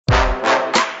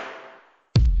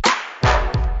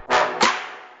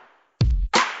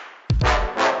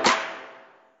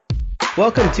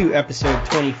Welcome to episode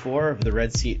 24 of the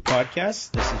Red Seat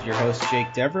Podcast. This is your host,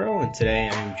 Jake Devereaux, and today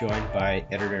I'm joined by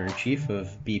Editor-in-Chief of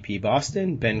BP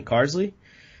Boston, Ben Carsley.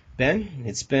 Ben,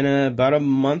 it's been about a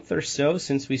month or so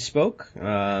since we spoke.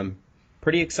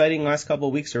 Pretty exciting last couple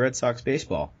of weeks of Red Sox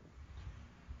baseball.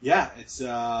 Yeah,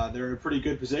 they're in a pretty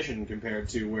good position compared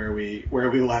to where we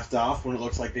left off when it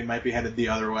looks like they might be headed the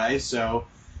other way. So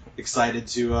excited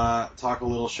to talk a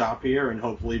little shop here and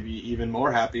hopefully be even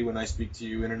more happy when I speak to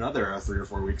you in another 3 or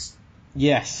 4 weeks.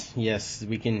 Yes,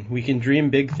 we can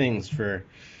dream big things for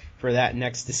that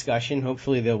next discussion.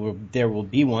 Hopefully there will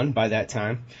be one by that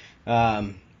time.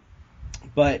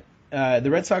 But the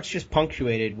Red Sox just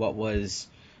punctuated what was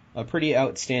a pretty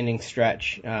outstanding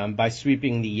stretch by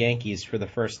sweeping the Yankees for the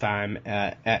first time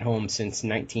at home since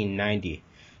 1990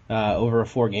 over a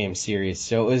 4-game series.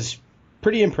 So it was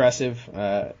pretty impressive,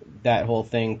 that whole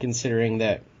thing, considering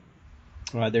that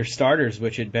their starters,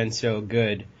 which had been so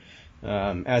good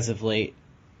as of late,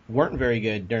 weren't very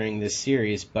good during this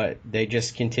series, but they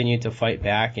just continued to fight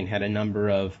back and had a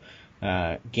number of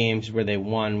games where they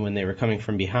won when they were coming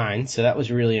from behind. So that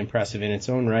was really impressive in its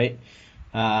own right.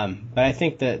 But I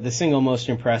think that the single most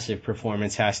impressive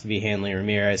performance has to be Hanley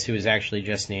Ramirez, who was actually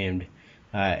just named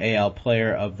AL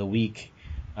Player of the Week,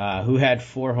 who had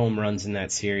 4 home runs in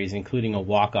that series, including a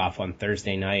walk-off on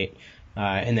Thursday night,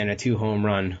 and then a 2-home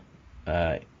run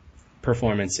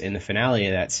performance in the finale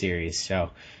of that series. So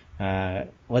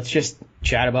let's just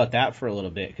chat about that for a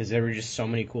little bit, because there were just so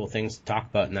many cool things to talk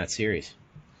about in that series.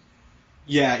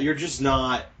 Yeah, you're just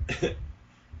not...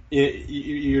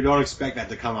 You don't expect that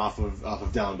to come off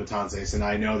of Dellin Betances, and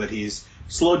I know that he's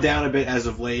slowed down a bit as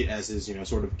of late, as his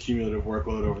sort of cumulative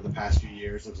workload over the past few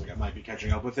years looks like it might be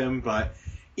catching up with him. But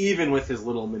even with his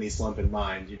little mini slump in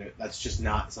mind, that's just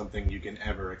not something you can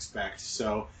ever expect.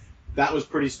 So that was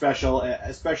pretty special,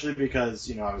 especially because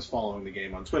I was following the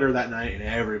game on Twitter that night, and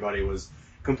everybody was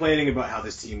complaining about how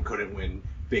this team couldn't win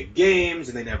big games,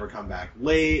 and they never come back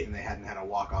late, and they hadn't had a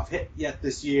walk-off hit yet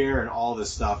this year, and all this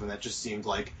stuff, and that just seemed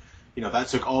like, that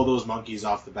took all those monkeys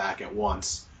off the back at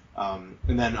once. And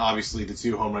then obviously the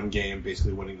 2-home run game,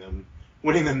 basically winning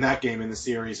them that game in the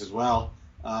series as well.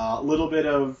 A little bit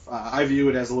of, I view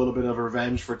it as a little bit of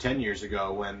revenge for 10 years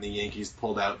ago when the Yankees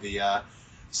pulled out the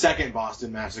second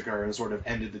Boston Massacre and sort of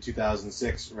ended the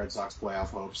 2006 Red Sox playoff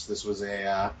hopes. This was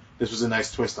a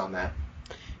nice twist on that.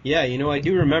 Yeah, I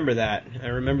do remember that. I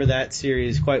remember that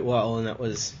series quite well, and that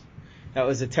was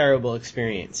a terrible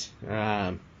experience.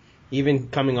 Even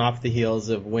coming off the heels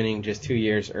of winning just 2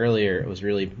 years earlier, it was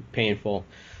really painful.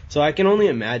 So I can only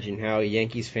imagine how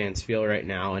Yankees fans feel right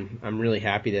now, and I'm really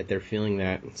happy that they're feeling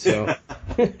that. So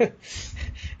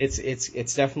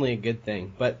it's definitely a good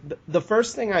thing. But the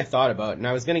first thing I thought about, and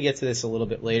I was going to get to this a little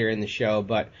bit later in the show,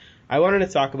 but I wanted to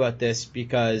talk about this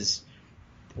because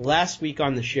last week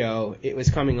on the show, it was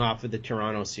coming off of the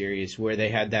Toronto series where they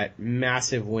had that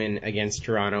massive win against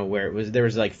Toronto where there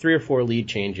was like 3 or 4 lead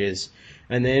changes,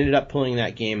 and they ended up pulling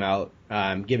that game out,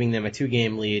 giving them a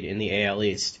 2-game lead in the AL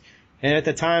East. And at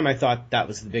the time, I thought that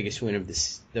was the biggest win of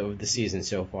the season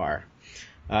so far.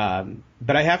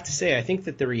 But I have to say, I think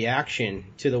that the reaction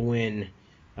to the win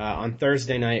on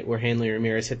Thursday night where Hanley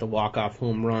Ramirez hit the walk-off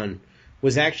home run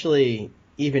was actually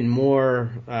even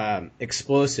more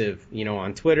explosive,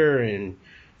 on Twitter and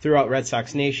throughout Red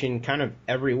Sox Nation, kind of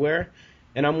everywhere.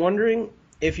 And I'm wondering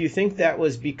if you think that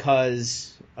was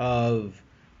because of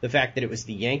the fact that it was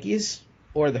the Yankees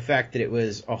or the fact that it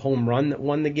was a home run that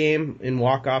won the game in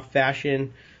walk-off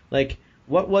fashion. Like,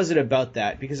 what was it about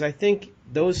that? Because I think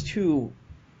those two,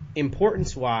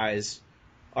 importance-wise,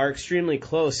 are extremely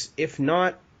close, if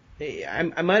not,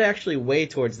 I might actually weigh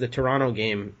towards the Toronto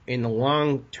game in the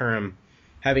long term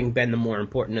having been the more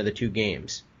important of the 2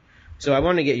 games. So I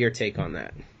want to get your take on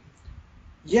that.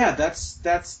 Yeah,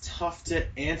 that's tough to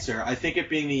answer. I think it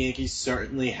being the Yankees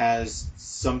certainly has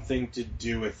something to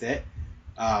do with it.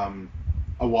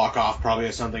 A walk-off probably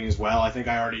has something as well. I think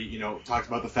I already, talked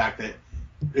about the fact that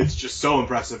it's just so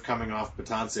impressive coming off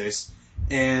Betances.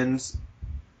 And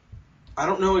I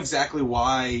don't know exactly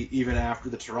why, even after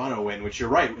the Toronto win, which you're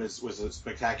right was a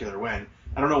spectacular win,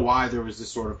 I don't know why there was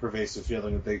this sort of pervasive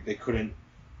feeling that they couldn't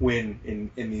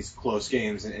win in these close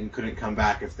games and couldn't come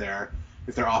back if their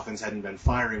offense hadn't been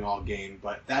firing all game.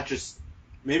 But that just,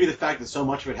 maybe the fact that so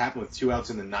much of it happened with 2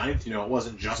 outs in the 9th, it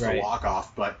wasn't just a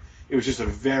walk-off, but it was just a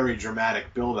very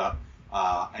dramatic build-up.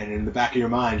 And in the back of your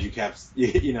mind, you kept,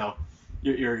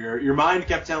 your mind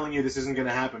kept telling you this isn't going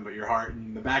to happen, but your heart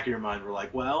and the back of your mind were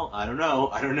like, well, I don't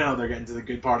know. They're getting to the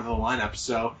good part of the lineup.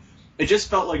 So it just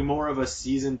felt like more of a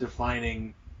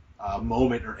season-defining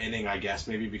moment or inning, I guess,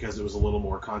 maybe because it was a little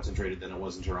more concentrated than it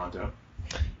was in Toronto.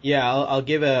 Yeah, I'll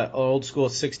give a old school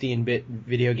 16-bit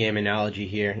video game analogy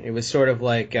here. It was sort of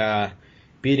like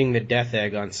beating the death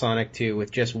egg on Sonic 2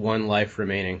 with just one life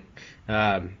remaining.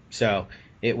 So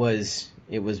it was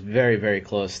very, very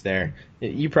close there.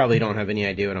 You probably don't have any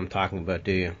idea what I'm talking about,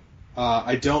 do you?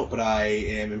 I don't, but I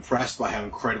am impressed by how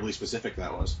incredibly specific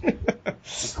that was.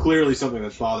 It's clearly something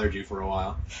that's bothered you for a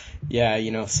while.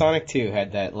 Yeah, Sonic 2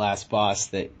 had that last boss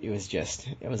that it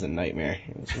was a nightmare.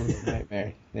 It was really a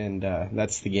nightmare. And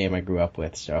that's the game I grew up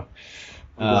with, so.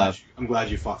 I'm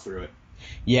glad you fought through it.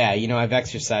 Yeah, I've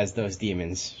exercised those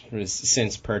demons. I've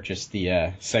since purchased the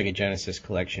Sega Genesis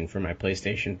collection for my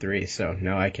PlayStation 3, so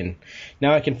now I can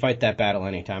fight that battle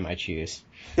anytime I choose.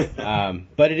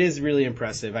 But it is really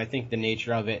impressive. I think the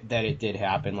nature of it, that it did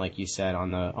happen, like you said,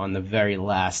 on the very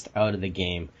last out of the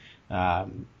game,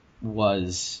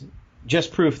 was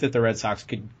just proof that the Red Sox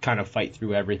could kind of fight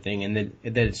through everything, and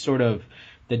that it's sort of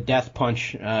the death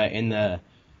punch in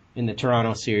the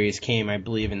Toronto series came, I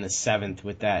believe, in the 7th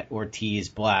with that Ortiz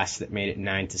blast that made it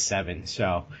 9-7.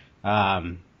 So,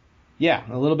 yeah,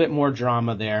 a little bit more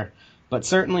drama there, but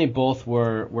certainly both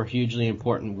were hugely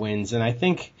important wins, and I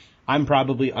think I'm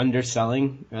probably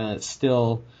underselling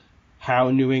still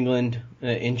how New England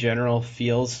in general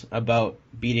feels about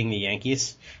beating the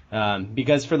Yankees,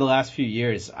 because for the last few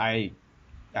years, I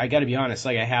got to be honest,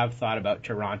 I have thought about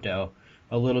Toronto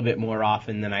a little bit more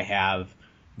often than I have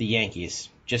the Yankees,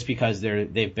 just because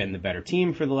they've been the better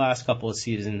team for the last couple of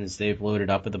seasons. They've loaded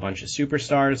up with a bunch of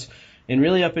superstars, and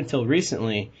really up until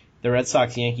recently, the Red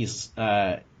Sox-Yankees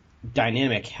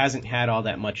dynamic hasn't had all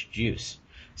that much juice.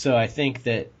 So I think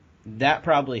that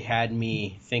probably had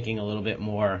me thinking a little bit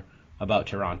more about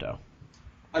Toronto.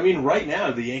 I mean, right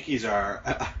now, the Yankees are...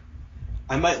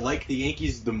 I might like the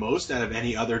Yankees the most out of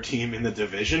any other team in the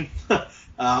division.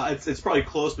 It's probably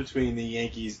close between the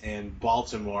Yankees and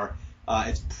Baltimore.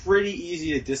 It's pretty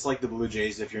easy to dislike the Blue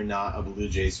Jays if you're not a Blue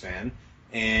Jays fan.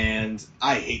 And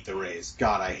I hate the Rays.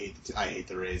 God, I hate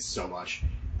the Rays so much.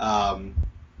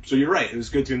 So you're right. It was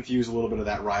good to infuse a little bit of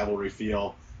that rivalry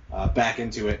feel back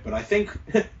into it. But I think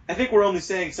we're only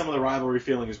saying some of the rivalry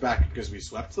feeling is back because we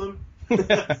swept them.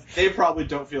 They probably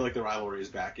don't feel like the rivalry is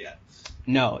back yet.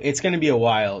 No, it's going to be a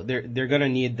while. They're going to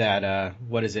need that,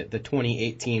 the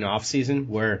 2018 offseason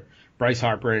where Bryce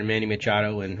Harper and Manny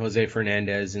Machado and Jose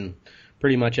Fernandez and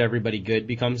pretty much everybody good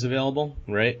becomes available,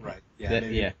 right? Right.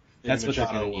 Yeah. That's what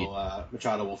Machado they're going to need.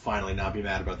 Machado will finally not be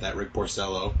mad about that Rick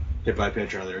Porcello hit by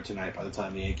pitch earlier tonight by the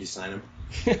time the Yankees sign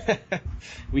him.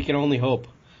 We can only hope.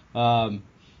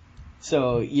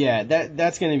 So, yeah,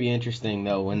 that's going to be interesting,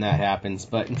 though, when that happens.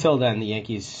 But until then, the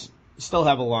Yankees still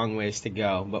have a long ways to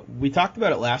go. But we talked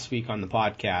about it last week on the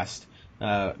podcast,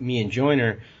 me and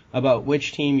Joyner, about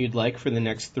which team you'd like for the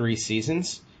next 3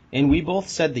 seasons. And we both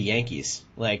said the Yankees.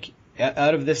 Like,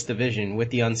 out of this division, with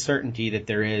the uncertainty that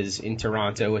there is in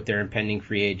Toronto with their impending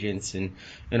free agents and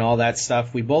all that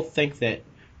stuff, we both think that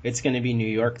it's going to be New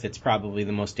York that's probably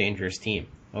the most dangerous team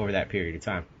over that period of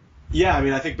time. Yeah, I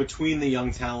mean, I think between the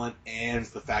young talent and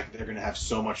the fact that they're going to have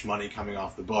so much money coming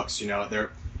off the books,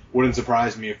 there wouldn't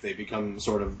surprise me if they become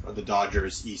sort of the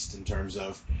Dodgers East in terms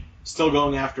of still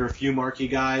going after a few marquee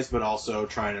guys, but also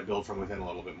trying to build from within a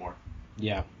little bit more.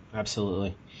 Yeah,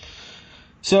 absolutely.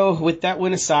 So with that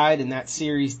win aside and that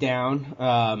series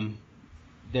down,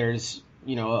 there's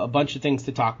a bunch of things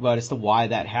to talk about as to why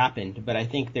that happened, but I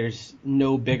think there's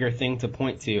no bigger thing to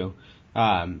point to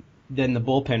than the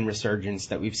bullpen resurgence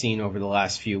that we've seen over the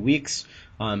last few weeks.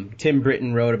 Tim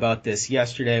Britton wrote about this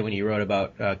yesterday when he wrote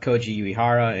about Koji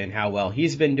Uehara and how well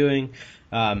he's been doing.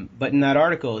 But in that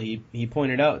article, he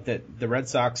pointed out that the Red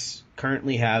Sox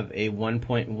currently have a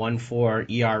 1.14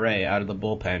 ERA out of the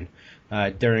bullpen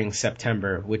during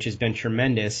September, which has been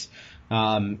tremendous.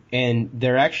 And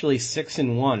they're actually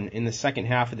 6-1 in the second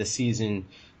half of the season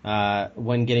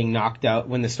when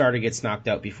the starter gets knocked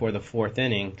out before the 4th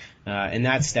inning. And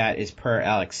that stat is per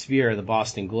Alex Speier of the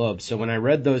Boston Globe. So when I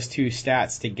read those two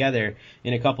stats together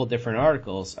in a couple different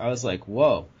articles, I was like,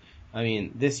 whoa. I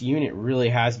mean, this unit really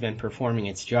has been performing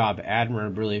its job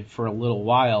admirably for a little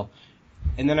while.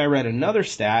 And then I read another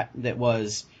stat that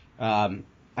was,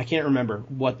 I can't remember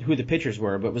who the pitchers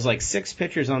were, but it was like 6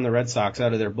 pitchers on the Red Sox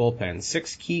out of their bullpen.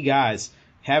 6 key guys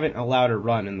haven't allowed a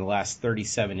run in the last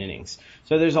 37 innings.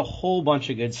 So there's a whole bunch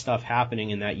of good stuff happening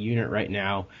in that unit right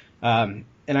now. And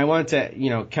I wanted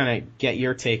to, kind of get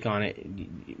your take on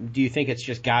it. Do you think it's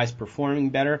just guys performing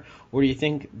better, or do you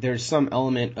think there's some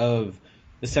element of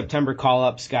the September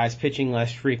call-ups, guys pitching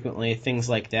less frequently, things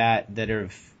like that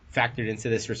have factored into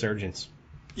this resurgence?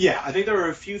 Yeah, I think there are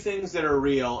a few things that are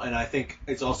real, and I think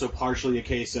it's also partially a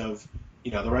case of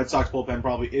The Red Sox bullpen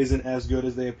probably isn't as good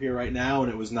as they appear right now,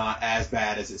 and it was not as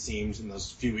bad as it seems in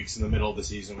those few weeks in the middle of the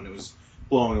season when it was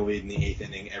blowing a lead in the 8th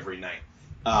inning every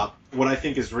night. What I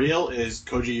think is real is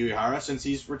Koji Uehara, since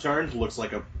he's returned, looks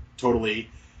like a totally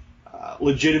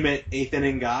legitimate 8th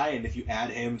inning guy, and if you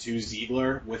add him to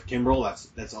Ziegler with Kimbrel,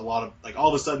 that's a lot of, like, all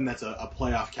of a sudden that's a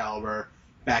playoff caliber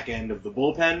back end of the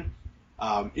bullpen.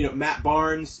 Matt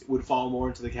Barnes would fall more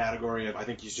into the category of, I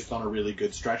think he's just on a really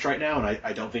good stretch right now, and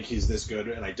I don't think he's this good,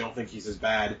 and I don't think he's as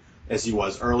bad as he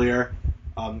was earlier.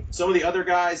 Some of the other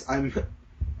guys,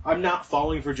 I'm not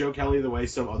falling for Joe Kelly the way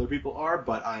some other people are,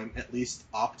 but I'm at least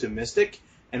optimistic,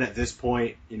 and at this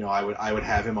point, I would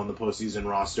have him on the postseason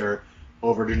roster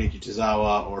over Junichi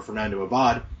Tazawa or Fernando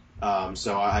Abad.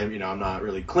 So I'm not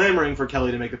really clamoring for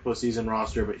Kelly to make the postseason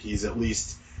roster, but he's at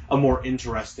least a more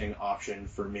interesting option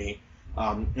for me.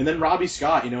 And then Robbie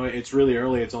Scott, it's really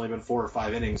early. It's only been 4 or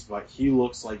 5 innings, but he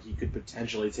looks like he could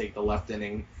potentially take the left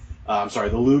inning. The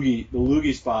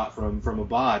loogie spot from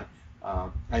Abad.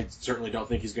 I certainly don't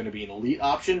think he's going to be an elite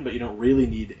option, but you don't really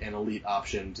need an elite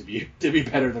option to be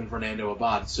better than Fernando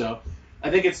Abad. So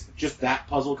I think it's just that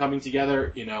puzzle coming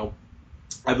together.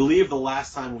 I believe the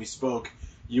last time we spoke,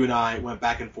 you and I went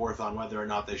back and forth on whether or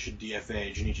not they should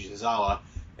DFA Junichi Tazawa,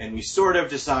 and we sort of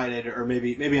decided, or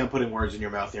maybe I'm putting words in your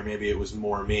mouth here, maybe it was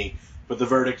more me, but the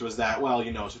verdict was that,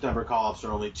 September call-ups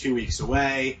are only 2 weeks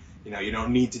away. You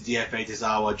don't need to DFA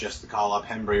Tazawa just to call up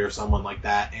Hembry or someone like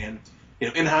that, and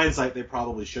in hindsight, they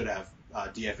probably should have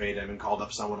DFA'd him and called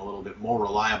up someone a little bit more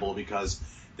reliable, because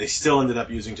they still ended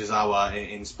up using Tazawa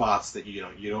in spots that you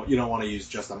don't want to use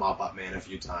just a mop-up man a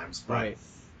few times. But right.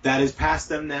 That is past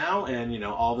them now, and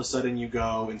all of a sudden you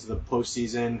go into the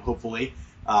postseason, hopefully,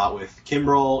 with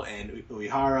Kimbrel and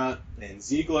Uehara and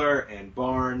Ziegler and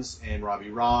Barnes and Robbie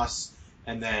Ross,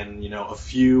 and then a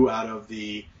few out of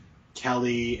the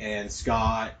Kelly and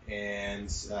Scott and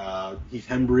Heath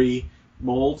Hembry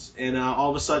molds, and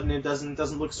all of a sudden it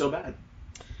doesn't look so bad.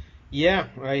 Yeah,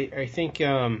 I think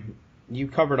you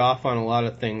covered off on a lot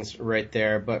of things right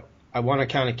there, but I want to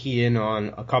kind of key in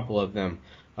on a couple of them.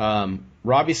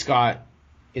 Robbie Scott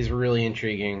is really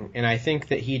intriguing, and I think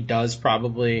that he does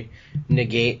probably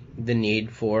negate the need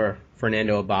for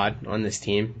Fernando Abad on this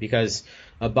team, because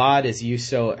Abad, as you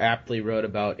so aptly wrote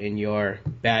about in your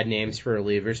Bad Names for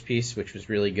Relievers piece, which was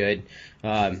really good.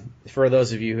 For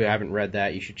those of you who haven't read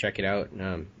that, you should check it out.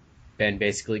 Ben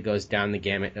basically goes down the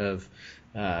gamut of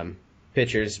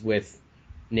pitchers with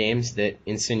names that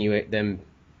insinuate them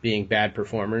being bad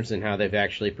performers and how they've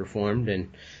actually performed. And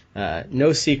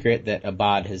no secret that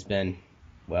Abad has been,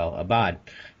 Abad.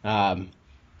 I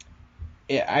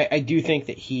do think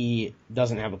that he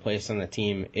doesn't have a place on the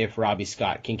team if Robbie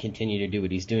Scott can continue to do what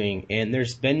he's doing. And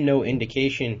there's been no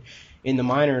indication in the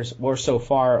minors or so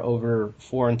far over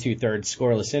 4 2/3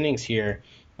 scoreless innings here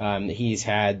that he's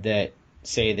had that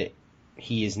say that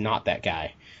he is not that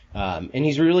guy. And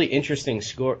he's a really interesting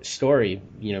story,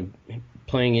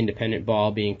 playing independent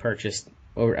ball, being purchased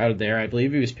out of there. I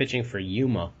believe he was pitching for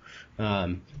Yuma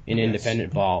in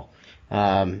independent ball.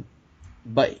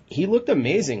 But he looked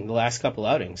amazing the last couple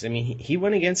outings. I mean, he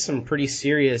went against some pretty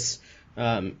serious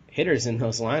hitters in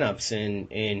those lineups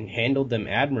and handled them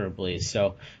admirably.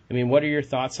 So, I mean, what are your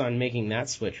thoughts on making that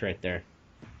switch right there?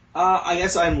 I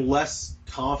guess I'm less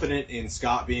confident in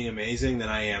Scott being amazing than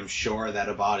I am sure that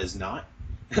Abad is not,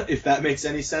 if that makes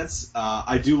any sense.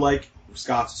 I do like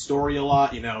Scott's story a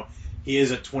lot. He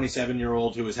is a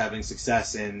 27-year-old who is having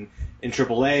success in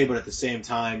AAA, but at the same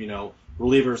time,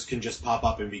 relievers can just pop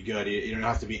up and be good. You don't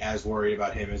have to be as worried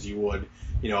about him as you would,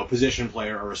 a position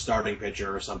player or a starting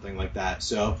pitcher or something like that.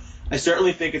 So I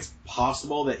certainly think it's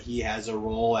possible that he has a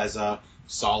role as a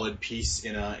solid piece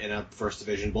in a first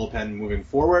division bullpen moving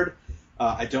forward.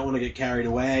 I don't want to get carried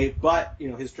away, but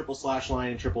his triple slash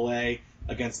line in AAA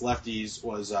against lefties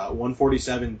was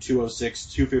 147, 206,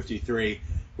 253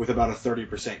 with about a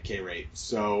 30% K rate.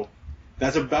 So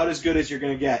that's about as good as you're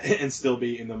going to get and still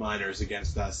be in the minors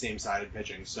against same-sided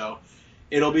pitching. So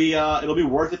it'll be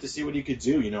worth it to see what he could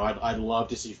do. I'd love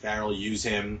to see Farrell use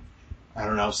him,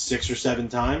 6 or 7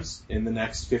 times in the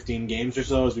next 15 games or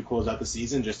so as we close out the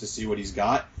season, just to see what he's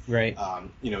got. Right.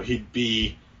 He'd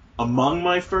be among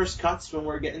my first cuts when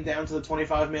we're getting down to the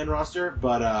 25-man roster.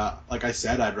 But like I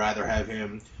said, I'd rather have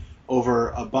him over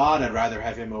Abad. I'd rather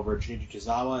have him over Junichi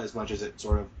Tazawa, as much as it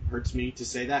sort of hurts me to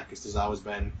say that, because Tazawa's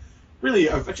been really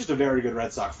just a very good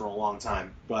Red Sox for a long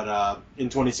time. But in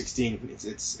 2016,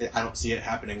 I don't see it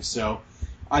happening. So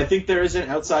I think there is an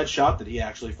outside shot that he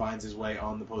actually finds his way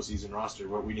on the postseason roster,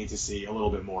 but we need to see a little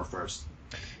bit more first.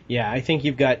 Yeah, I think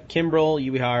you've got Kimbrel,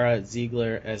 Uehara,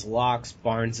 Ziegler as locks,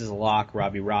 Barnes is a lock,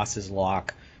 Robbie Ross is a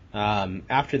lock.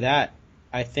 After that,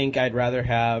 I think I'd rather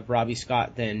have Robbie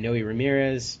Scott than Noe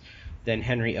Ramirez, than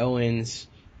Henry Owens,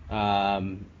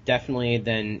 definitely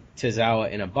than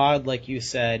Tozawa and Abad, like you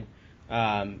said.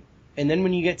 And then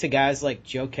when you get to guys like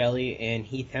Joe Kelly and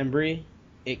Heath Hembree,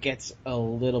 it gets a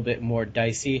little bit more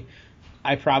dicey.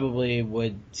 I probably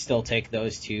would still take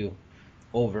those two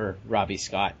over Robbie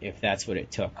Scott if that's what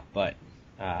it took, but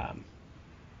I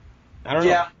don't know.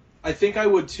 Yeah, I think I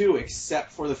would too,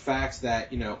 except for the fact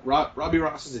that, Robbie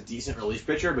Ross is a decent relief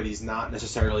pitcher, but he's not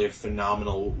necessarily a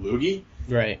phenomenal loogie.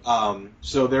 Right.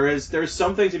 So there's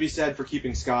something to be said for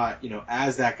keeping Scott,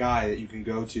 as that guy that you can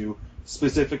go to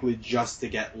specifically just to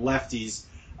get lefties.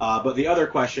 But the other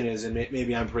question is, and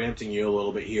maybe I'm preempting you a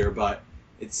little bit here, but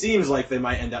it seems like they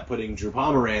might end up putting Drew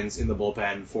Pomeranz in the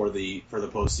bullpen for the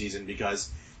postseason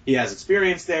because he has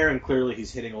experience there, and clearly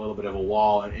he's hitting a little bit of a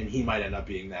wall, and he might end up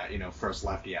being that first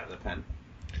lefty out of the pen.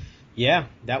 Yeah,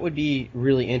 that would be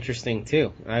really interesting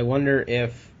too. I wonder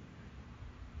if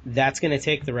that's going to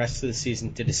take the rest of the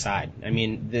season to decide. I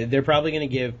mean, they're probably going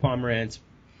to give Pomeranz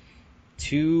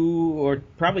 2 or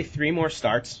probably 3 more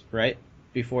starts, right,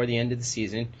 before the end of the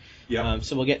season. Yeah.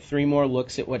 So we'll get 3 more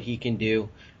looks at what he can do.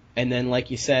 And then,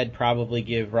 like you said, probably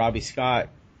give Robbie Scott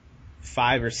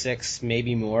 5 or 6,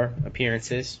 maybe more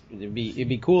appearances. It'd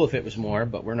be cool if it was more,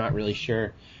 but we're not really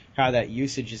sure how that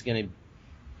usage is going to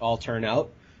all turn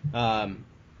out.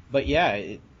 But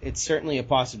yeah, it's certainly a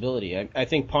possibility. I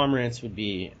think Pomeranz would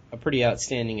be a pretty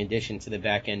outstanding addition to the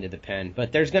back end of the pen.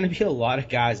 But there's going to be a lot of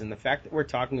guys, and the fact that we're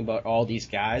talking about all these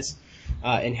guys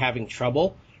and having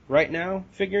trouble right now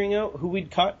figuring out who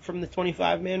we'd cut from the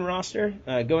 25-man roster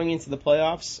going into the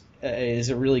playoffs is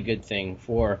a really good thing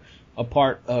for a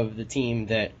part of the team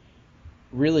that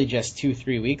really just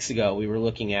 2-3 weeks ago we were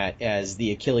looking at as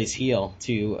the Achilles heel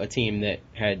to a team that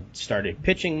had started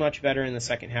pitching much better in the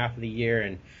second half of the year,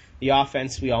 and the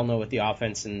offense, we all know what the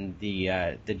offense and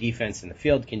the defense in the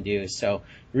field can do. So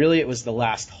really it was the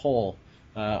last hole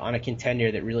on a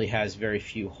contender that really has very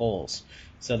few holes.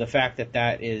 So the fact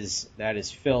that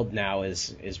is filled now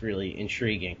is really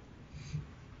intriguing.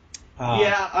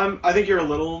 I think you're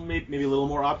maybe a little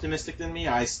more optimistic than me.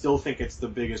 I still think it's the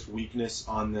biggest weakness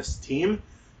on this team.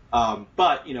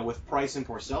 But with Price and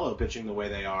Porcello pitching the way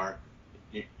they are,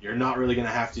 you're not really going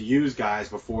to have to use guys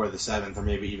before the 7th or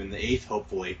maybe even the 8th,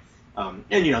 hopefully. And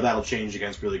that'll change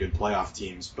against really good playoff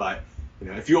teams. But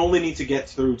if you only need to get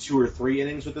through 2 or 3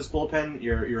 innings with this bullpen,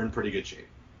 you're in pretty good shape.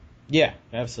 Yeah,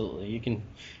 absolutely. You can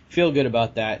feel good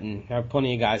about that and have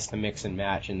plenty of guys to mix and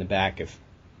match in the back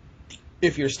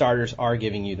if your starters are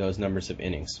giving you those numbers of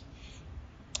innings.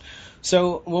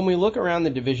 So when we look around the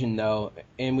division, though,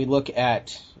 and we look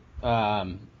at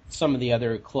some of the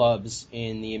other clubs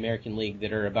in the American League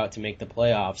that are about to make the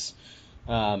playoffs,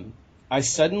 I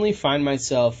suddenly find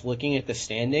myself looking at the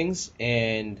standings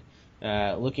and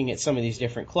looking at some of these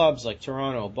different clubs like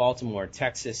Toronto, Baltimore,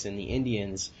 Texas, and the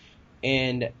Indians,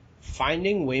 and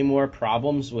finding way more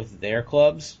problems with their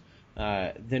clubs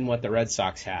than what the Red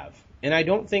Sox have. And I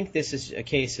don't think this is a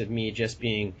case of me just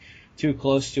being too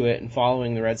close to it and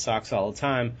following the Red Sox all the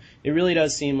time. It really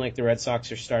does seem like the Red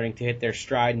Sox are starting to hit their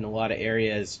stride in a lot of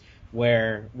areas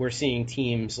where we're seeing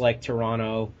teams like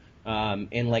Toronto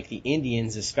and like the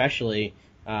Indians especially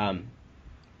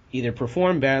either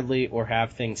perform badly or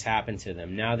have things happen to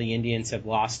them. Now the Indians have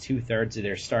lost 2/3 of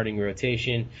their starting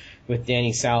rotation with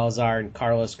Danny Salazar and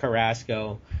Carlos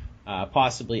Carrasco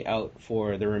possibly out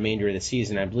for the remainder of the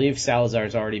season. I believe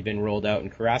Salazar's already been rolled out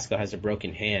and Carrasco has a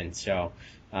broken hand, so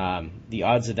the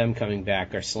odds of them coming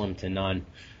back are slim to none.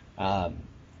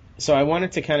 So I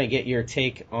wanted to kind of get your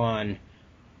take on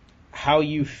how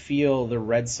you feel the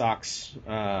Red Sox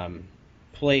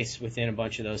place within a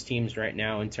bunch of those teams right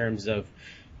now in terms of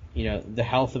the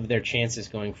health of their chances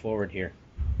going forward here.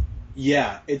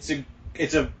 Yeah, it's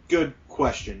a good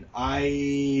question.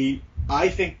 I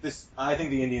think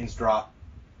the Indians drop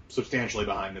substantially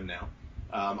behind them now.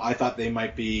 I thought they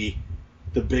might be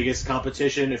the biggest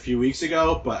competition a few weeks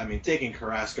ago, but taking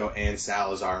Carrasco and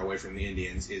Salazar away from the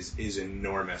Indians is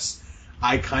enormous.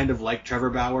 I kind of like Trevor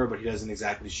Bauer, but he doesn't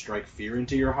exactly strike fear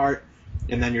into your heart.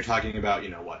 And then you're talking about,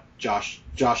 Josh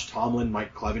Tomlin,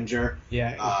 Mike Clevinger.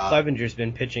 Yeah, Clevinger's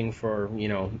been pitching for,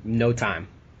 no time.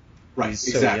 Right, He's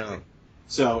exactly. So young.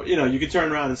 So, you could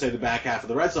turn around and say the back half of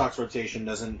the Red Sox rotation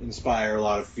doesn't inspire a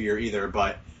lot of fear either,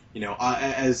 but,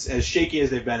 as shaky as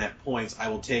they've been at points, I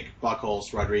will take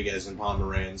Buchholz, Rodriguez, and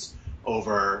Pomeranz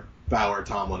over Bauer,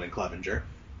 Tomlin, and Clevinger.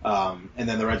 And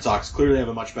then the Red Sox clearly have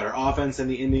a much better offense than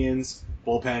the Indians.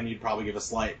 Bullpen, you'd probably give a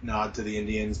slight nod to the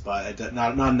Indians, but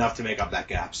not enough to make up that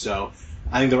gap. So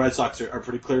I think the Red Sox are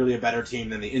pretty clearly a better team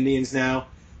than the Indians now.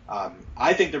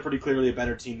 I think they're pretty clearly a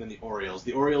better team than the Orioles.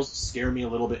 The Orioles scare me a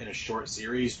little bit in a short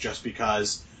series just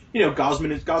because,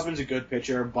 Gosman's a good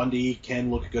pitcher. Bundy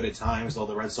can look good at times, though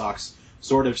the Red Sox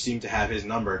sort of seem to have his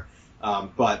number.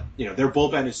 But their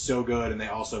bullpen is so good, and they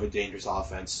also have a dangerous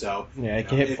offense. So yeah, it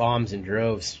can hit bombs in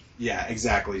droves. Yeah,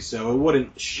 exactly. So it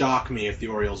wouldn't shock me if the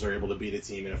Orioles are able to beat a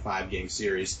team in a 5-game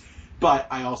series. But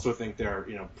I also think they're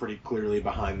pretty clearly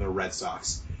behind the Red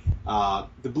Sox.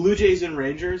 The Blue Jays and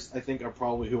Rangers, I think, are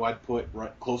probably who I'd put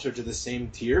closer to the same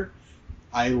tier.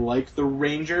 I like the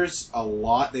Rangers a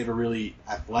lot. They have a really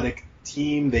athletic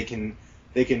team. They can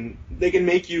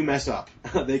make you mess up.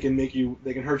 they can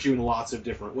hurt you in lots of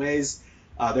different ways.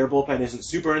 Their bullpen isn't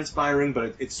super inspiring,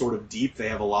 but it's sort of deep. They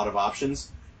have a lot of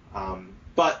options.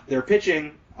 But their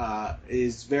pitching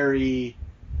is very.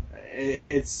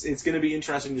 It's going to be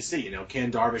interesting to see.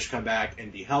 Can Darvish come back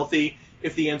and be healthy?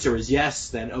 If the answer is yes,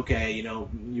 then okay,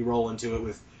 you roll into it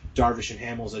with Darvish and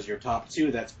Hamels as your top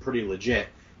two. That's pretty legit.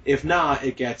 If not,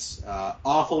 it gets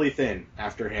awfully thin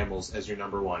after Hamels as your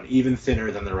number one, even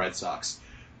thinner than the Red Sox.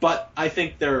 But I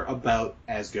think they're about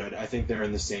as good. I think they're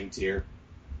in the same tier.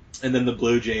 And then the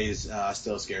Blue Jays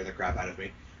still scare the crap out of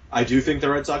me. I do think the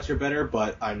Red Sox are better,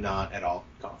 but I'm not at all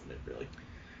confident, really.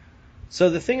 So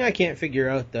the thing I can't figure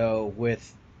out, though,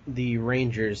 with the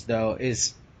Rangers, though,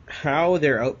 is how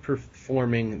they're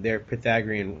outperforming their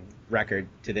Pythagorean record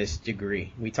to this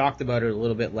degree. We talked about it a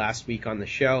little bit last week on the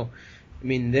show. I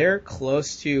mean, they're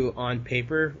close to, on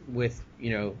paper, with,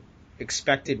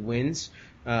 expected wins,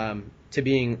 to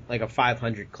being like a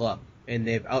 500 club. And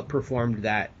they've outperformed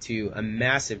that to a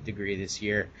massive degree this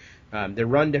year. Their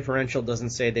run differential doesn't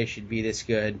say they should be this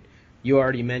good. You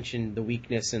already mentioned the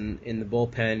weakness in the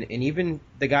bullpen, and even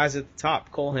the guys at the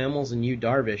top, Cole Hamels and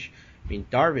Darvish. I mean,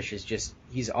 Darvish is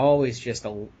he's always just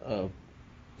a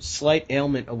slight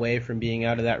ailment away from being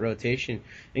out of that rotation.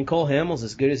 And Cole Hamels,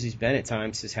 as good as he's been at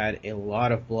times, has had a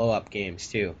lot of blow-up games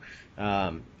too.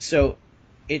 So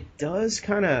it does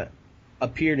kind of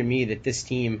appear to me that this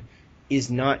team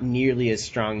is not nearly as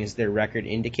strong as their record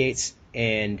indicates.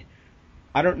 And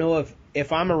I don't know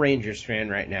if I'm a Rangers fan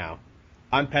right now,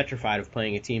 I'm petrified of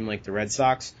playing a team like the Red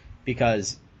Sox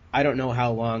because I don't know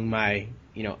how long my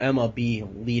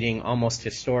MLB leading almost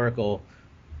historical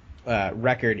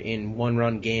record in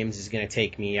one-run games is going to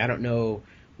take me. I don't know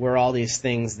where all these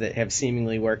things that have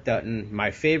seemingly worked out in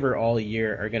my favor all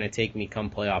year are going to take me come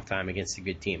playoff time against a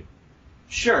good team.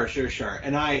 Sure.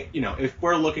 And if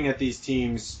we're looking at these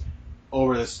teams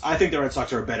over this, I think the Red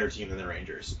Sox are a better team than the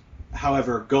Rangers.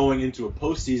 However, going into a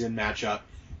postseason matchup,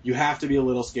 you have to be a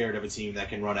little scared of a team that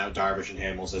can run out Darvish and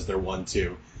Hamels as their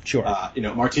 1-2. Sure.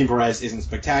 Martin Perez isn't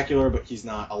spectacular, but he's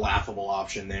not a laughable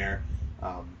option there.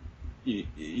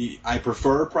 I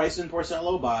prefer Price and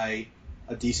Porcello by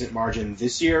a decent margin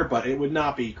this year, but it would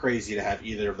not be crazy to have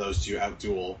either of those two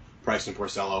outduel Price and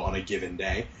Porcello on a given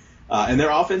day. And their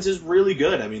offense is really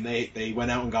good. I mean, they went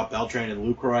out and got Beltran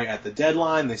and Lucroy at the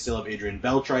deadline. They still have Adrian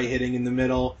Beltre hitting in the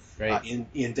middle. Right.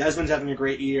 Ian Desmond's having a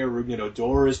great year. Ruben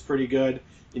Odor is pretty good.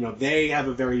 They have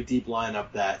a very deep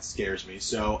lineup that scares me.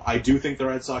 So I do think the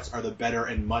Red Sox are the better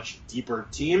and much deeper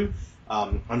team.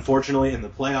 Unfortunately, in the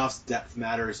playoffs, depth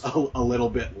matters a little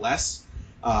bit less.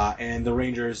 And the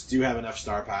Rangers do have enough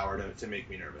star power to make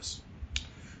me nervous.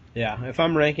 Yeah, if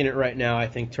I'm ranking it right now, I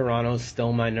think Toronto's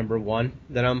still my number one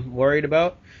that I'm worried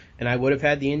about. And I would have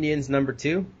had the Indians number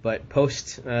two, but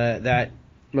post that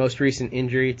most recent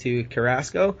injury to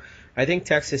Carrasco, I think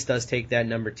Texas does take that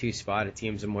number two spot of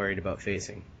teams I'm worried about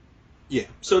facing. Yeah,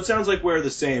 so it sounds like we're the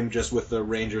same, just with the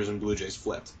Rangers and Blue Jays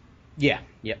flipped. Yeah,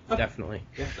 definitely.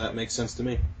 Yeah, that makes sense to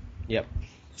me. Yep.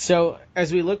 So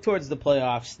as we look towards the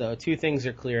playoffs, though, two things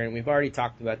are clear, and we've already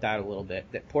talked about that a little bit,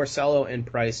 that Porcello and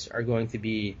Price are going to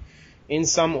be, in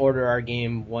some order, our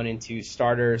game 1 and 2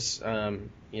 starters.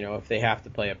 If they have to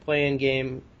play a play-in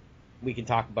game, we can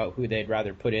talk about who they'd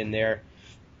rather put in there.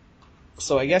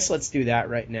 So I guess let's do that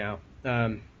right now.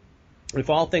 If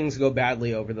all things go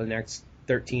badly over the next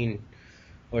 13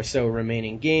 or so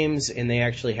remaining games, and they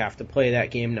actually have to play that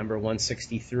game number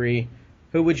 163,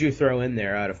 who would you throw in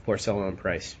there out of Porcello and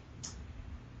Price?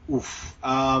 Oof.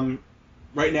 Right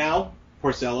now,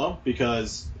 Porcello,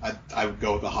 because I would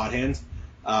go with the hot hand.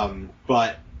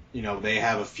 But they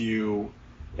have a few.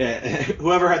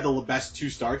 Whoever had the best two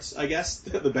starts, I guess,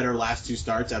 the better last two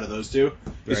starts out of those two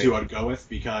is who I'd go with,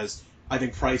 because I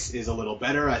think Price is a little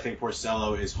better. I think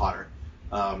Porcello is hotter.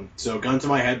 So gun to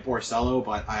my head, Porcello,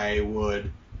 but I would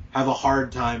have a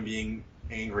hard time being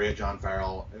angry at John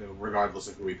Farrell, regardless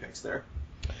of who he picks there.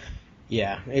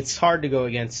 Yeah, it's hard to go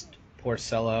against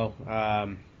Porcello.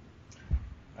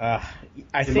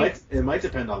 I think it might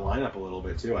depend on lineup a little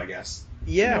bit too, I guess.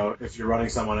 Yeah. If you're running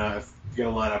someone out, if you get a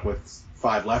lineup with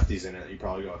 5 lefties in it, you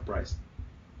probably go with Price.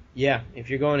 Yeah. If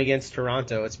you're going against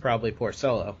Toronto, it's probably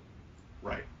Porcello.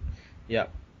 Right.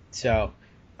 Yep. So,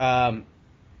 I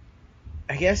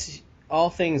guess all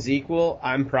things equal,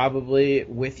 I'm probably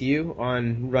with you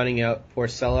on running out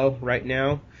Porcello right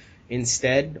now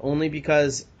instead, only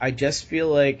because I just feel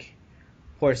like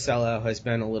Porcello has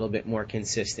been a little bit more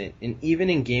consistent. And even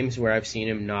in games where I've seen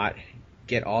him not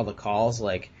get all the calls,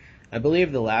 like I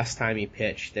believe the last time he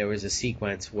pitched, there was a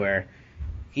sequence where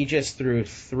he just threw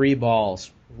 3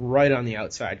 balls right on the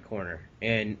outside corner.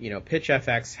 And, Pitch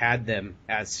FX had them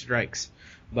as strikes,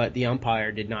 but the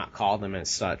umpire did not call them as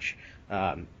such.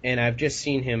 And I've just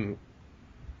seen him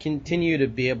continue to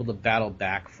be able to battle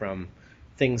back from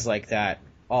things like that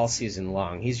all season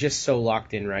long. He's just so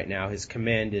locked in right now. His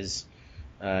command is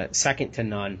second to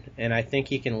none, and I think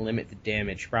he can limit the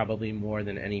damage probably more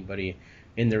than anybody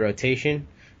in the rotation.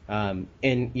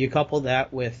 And you couple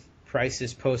that with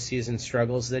Price's postseason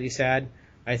struggles that he's had,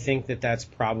 I think that that's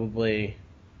probably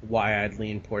why I'd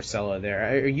lean Porcello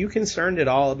there. Are you concerned at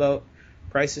all about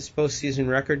Price's postseason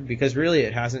record? Because really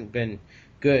it hasn't been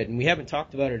good, and we haven't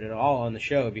talked about it at all on the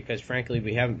show because, frankly,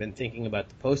 we haven't been thinking about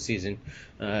the postseason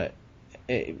in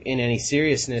any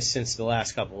seriousness since the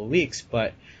last couple of weeks.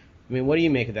 But, I mean, what do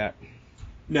you make of that?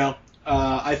 No.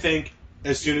 I think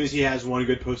as soon as he has one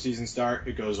good postseason start,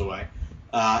 it goes away.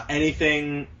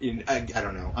 Anything, I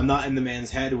don't know. I'm not in the man's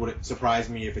head. Would it surprise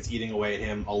me if it's eating away at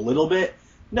him a little bit?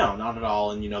 No, not at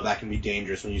all. And, that can be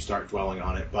dangerous when you start dwelling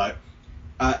on it. But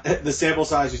the sample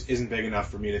size just isn't big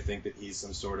enough for me to think that he's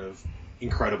some sort of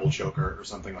incredible choker or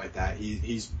something like that.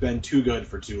 He's been too good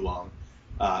for too long.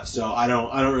 So I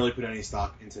don't really put any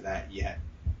stock into that yet.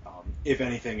 If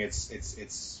anything,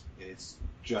 it's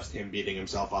just him beating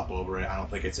himself up over it. I don't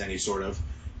think it's any sort of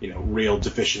real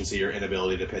deficiency or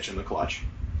inability to pitch in the clutch.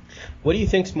 What do you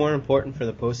think's more important for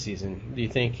the postseason? Do you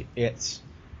think it's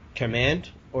command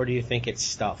or do you think it's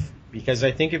stuff? Because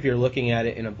I think if you're looking at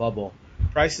it in a bubble,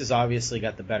 Price has obviously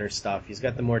got the better stuff. He's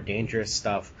got the more dangerous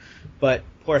stuff. But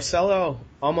Porcello,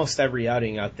 almost every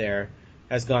outing out there,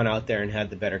 has gone out there and had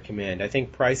the better command. I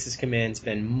think Price's command's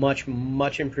been much,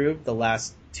 much improved the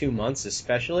last 2 months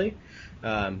especially,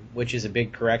 which is a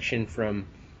big correction from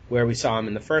where we saw him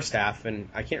in the first half. And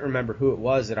I can't remember who it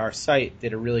was at our site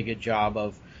did a really good job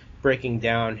of breaking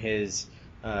down his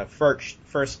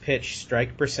first pitch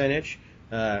strike percentage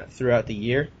throughout the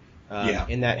year.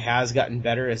 And that has gotten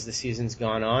better as the season's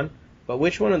gone on. But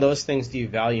which one of those things do you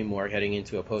value more heading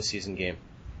into a postseason game?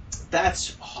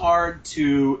 That's hard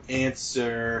to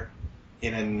answer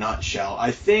in a nutshell.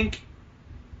 I think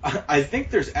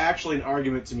there's actually an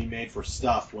argument to be made for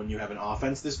stuff when you have an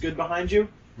offense this good behind you.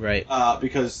 Right.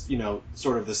 Because,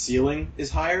 sort of the ceiling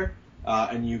is higher,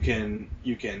 and you can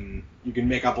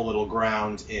make up a little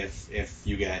ground if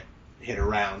you get hit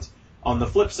around. On the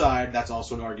flip side, that's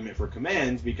also an argument for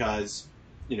command because,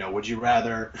 would you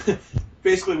rather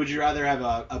have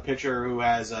a pitcher who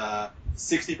has a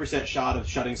 60% shot of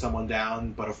shutting someone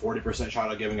down but a 40%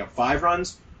 shot of giving up 5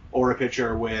 runs, or a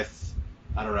pitcher with,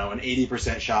 an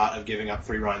 80% shot of giving up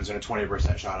 3 runs and a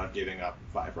 20% shot of giving up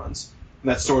 5 runs? And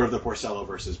that's sort of the Porcello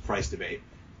versus Price debate.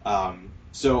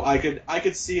 So I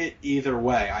could see it either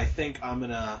way. I think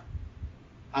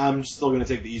I'm still gonna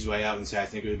take the easy way out and say I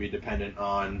think it would be dependent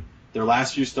on their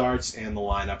last few starts and the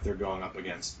lineup they're going up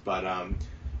against. But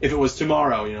if it was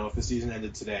tomorrow, if the season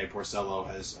ended today, Porcello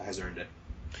has earned it.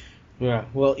 Yeah,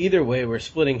 well, either way, we're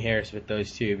splitting hairs with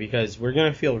those two because we're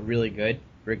going to feel really good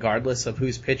regardless of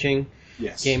who's pitching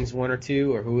games 1 or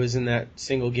 2 or who is in that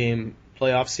single game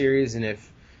playoff series. And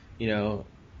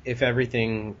if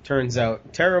everything turns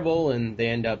out terrible and they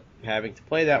end up having to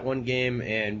play that one game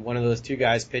and one of those 2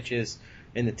 guys pitches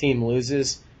and the team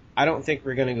loses, I don't think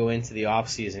we're going to go into the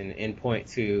offseason and point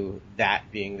to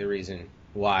that being the reason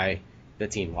why the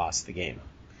team lost the game.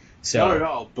 So, not at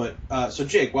all. But so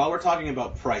Jake, while we're talking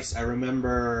about Price, I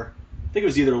remember I think it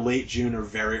was either late June or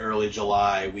very early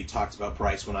July. We talked about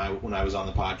Price when I was on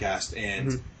the podcast,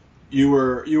 and you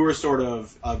were sort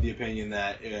of the opinion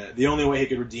that the only way he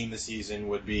could redeem the season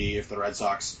would be if the Red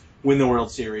Sox win the World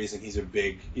Series, and he's a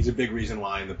big reason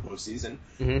why in the postseason.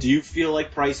 Do you feel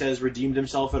like Price has redeemed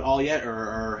himself at all yet,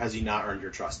 or has he not earned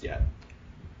your trust yet?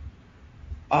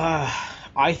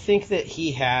 I think that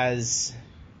he has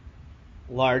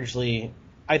largely.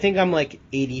 I think I'm like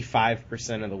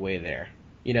 85% of the way there.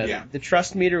 The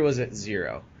trust meter was at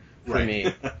 0 for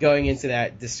me going into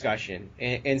that discussion,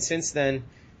 and since then,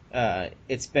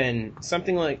 it's been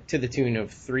something like to the tune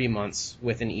of 3 months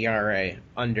with an ERA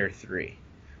under 3.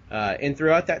 And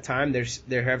throughout that time,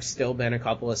 there have still been a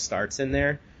couple of starts in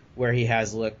there where he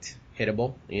has looked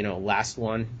hittable. Last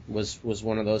one was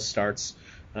one of those starts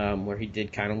where he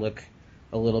did kind of look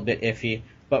a little bit iffy.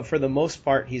 But for the most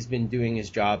part, he's been doing his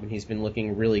job, and he's been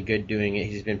looking really good doing it.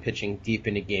 He's been pitching deep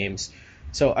into games.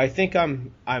 So I think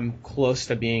I'm close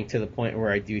to being to the point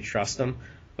where I do trust him.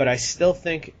 But I still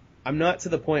think I'm not to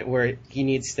the point where he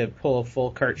needs to pull a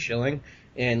full Curt Schilling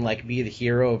and be the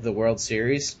hero of the World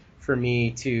Series for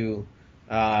me to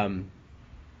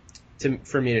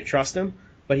trust him.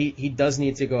 But he does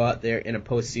need to go out there in a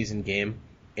postseason game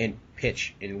and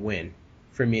pitch and win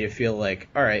for me to feel like,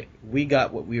 all right, we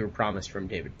got what we were promised from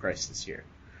David Price this year.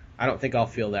 I don't think I'll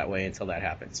feel that way until that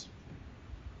happens.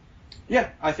 Yeah,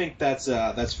 I think that's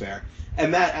fair.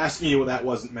 And Matt, asking you, that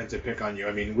wasn't meant to pick on you.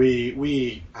 I mean,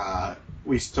 we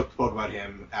spoke about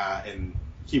him, and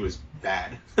he was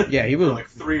bad. Yeah, he was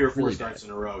for 3 or 4 really starts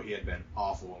in a row. He had been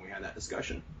awful when we had that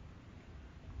discussion.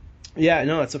 Yeah,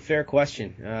 no, it's a fair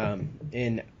question,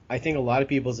 and I think a lot of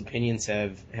people's opinions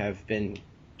have been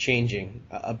changing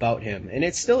about him, and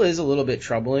it still is a little bit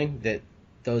troubling that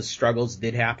those struggles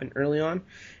did happen early on.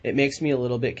 It makes me a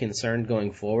little bit concerned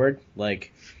going forward.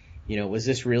 Was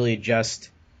this really just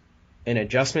an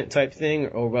adjustment type thing,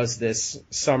 or was this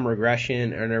some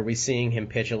regression, and are we seeing him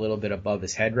pitch a little bit above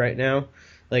his head right now?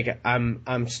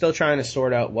 I'm still trying to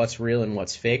sort out what's real and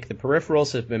what's fake. The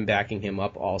peripherals have been backing him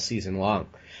up all season long.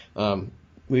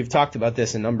 We've talked about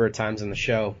this a number of times on the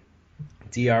show.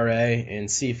 DRA and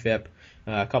CFIP,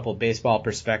 a couple of baseball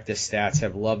prospectus stats,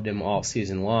 have loved him all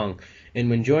season long. And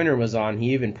when Joyner was on,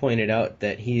 he even pointed out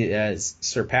that he has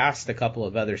surpassed a couple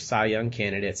of other Cy Young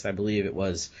candidates. I believe it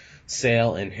was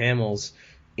Sale and Hamels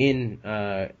in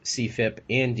CFIP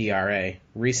and DRA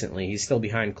recently. He's still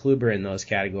behind Kluber in those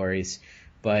categories,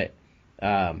 but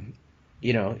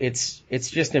it's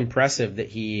just impressive that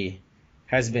he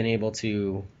has been able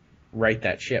to right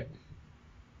that ship.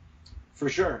 For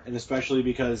sure, and especially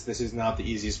because this is not the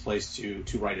easiest place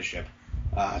to right a ship.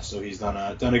 So he's done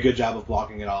a good job of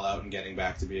blocking it all out and getting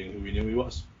back to being who we knew he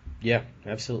was. Yeah,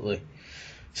 absolutely.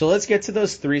 So let's get to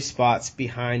those 3 spots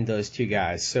behind those 2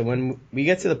 guys. So when we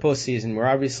get to the postseason, we're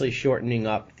obviously shortening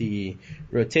up the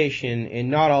rotation, and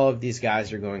not all of these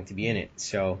guys are going to be in it.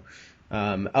 So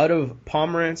out of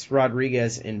Pomerantz,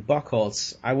 Rodriguez, and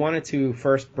Buchholz, I wanted to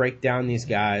first break down these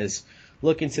guys,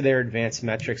 look into their advanced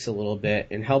metrics a little bit,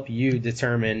 and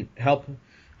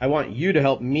I want you to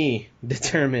help me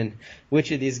determine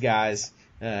which of these guys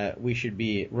we should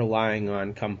be relying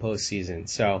on come postseason.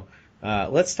 So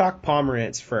let's talk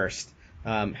Pomerantz first.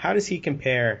 How does he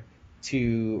compare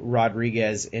to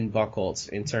Rodriguez and Buchholz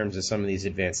in terms of some of these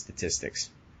advanced statistics?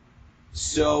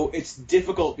 So it's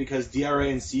difficult because DRA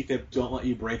and CFIP don't let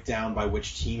you break down by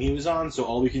which team he was on. So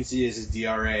all we can see is his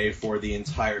DRA for the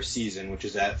entire season, which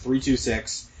is at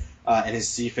 3.26, and his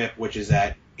CFIP, which is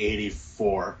at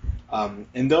 84.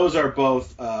 And those are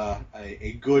both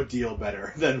a good deal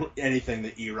better than anything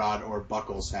that Erod or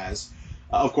Buchholz has.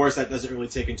 Of course, that doesn't really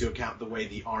take into account the way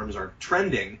the arms are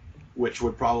trending, which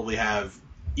would probably have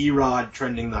Erod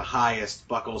trending the highest,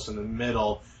 Buchholz in the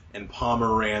middle, and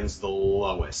Pomerantz the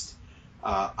lowest.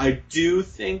 I do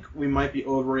think we might be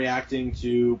overreacting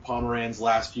to Pomerantz's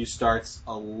last few starts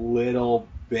a little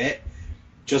bit,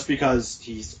 just because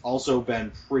he's also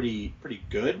been pretty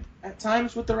good at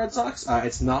times with the Red Sox.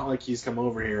 It's not like he's come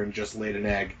over here and just laid an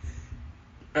egg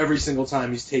every single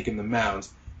time he's taken the mound.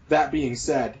 That being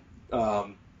said,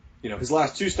 his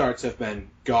last 2 starts have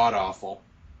been god-awful,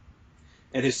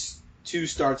 and his 2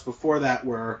 starts before that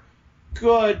were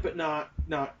good, but not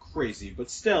crazy. But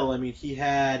still, I mean, he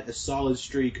had a solid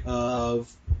streak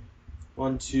of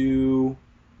 1, 2...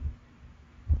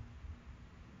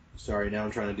 Sorry, now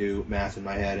I'm trying to do math in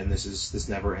my head, and this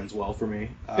never ends well for me.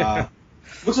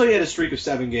 Looks like he had a streak of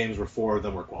 7 games where 4 of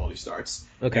them were quality starts.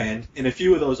 Okay. And in a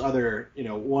few of those other,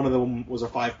 one of them was a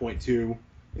 5.2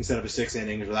 instead of a 6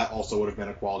 innings, or that also would have been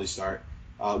a quality start.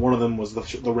 One of them was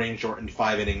the rain-shortened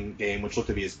 5-inning game, which looked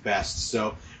to be his best.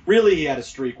 So really, he had a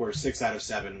streak where 6 out of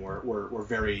 7 were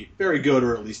very, very good,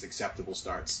 or at least acceptable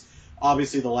starts.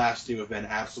 Obviously, the last 2 have been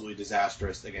absolutely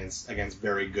disastrous against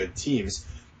very good teams.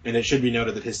 And it should be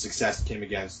noted that his success came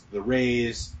against the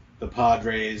Rays, the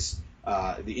Padres,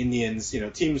 the Indians,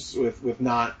 teams with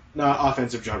not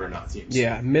offensive juggernaut teams.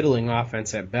 Yeah, middling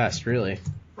offense at best, really.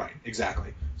 Right,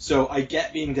 exactly. So I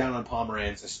get being down on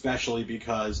Pomerantz, especially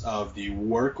because of the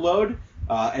workload.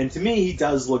 And to me, he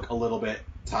does look a little bit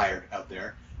tired out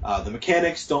there. The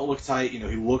mechanics don't look tight. He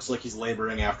looks like he's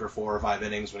laboring after 4 or 5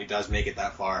 innings when he does make it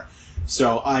that far.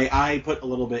 So I put a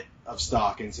little bit of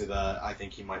stock into I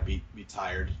think he might be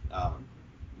tired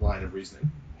line of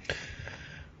reasoning.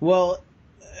 Well,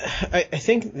 I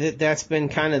think that's been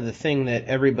kind of the thing that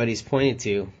everybody's pointed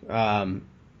to.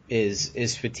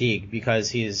 is fatigue,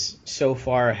 because he's so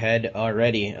far ahead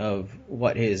already of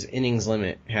what his innings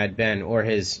limit had been, or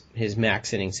his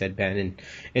max innings had been. And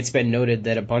it's been noted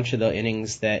that a bunch of the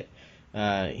innings that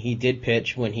he did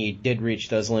pitch when he did reach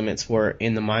those limits were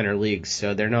in the minor leagues,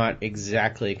 so they're not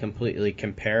exactly completely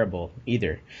comparable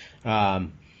either.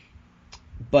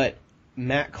 But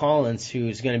Matt Collins,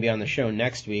 who's going to be on the show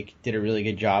next week, did a really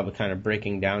good job of kind of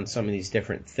breaking down some of these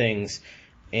different things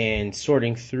and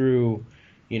sorting through,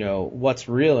 what's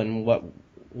real and what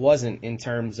wasn't in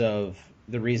terms of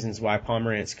the reasons why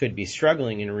Pomeranz could be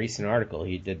struggling. In a recent article,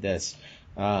 he did this.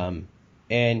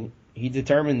 And he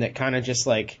determined that kind of just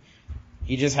like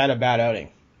he just had a bad outing.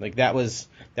 Like that was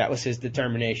his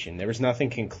determination. There was nothing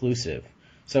conclusive.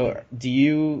 So do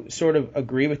you sort of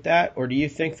agree with that, or do you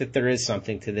think that there is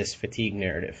something to this fatigue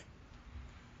narrative?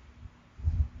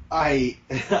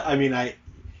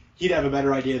 He'd have a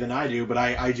better idea than I do, but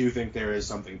I do think there is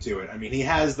something to it. I mean, he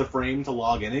has the frame to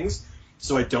log innings,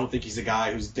 so I don't think he's a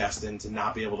guy who's destined to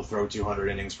not be able to throw 200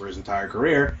 innings for his entire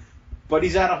career. But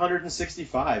he's at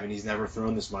 165, and he's never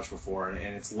thrown this much before, and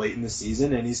it's late in the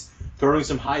season, and he's throwing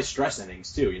some high-stress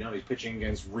innings, too. He's pitching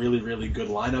against really, really good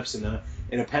lineups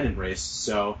in a pennant race.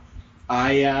 So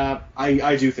I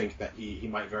do think that he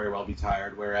might very well be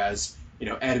tired, whereas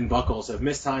Ed and Buckles have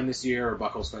missed time this year, or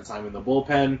Buckles spent time in the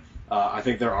bullpen. I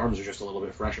think their arms are just a little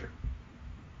bit fresher.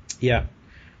 Yeah,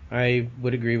 I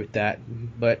would agree with that.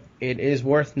 But it is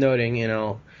worth noting, and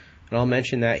I'll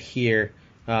mention that here.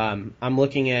 I'm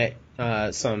looking at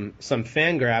some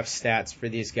Fangraphs stats for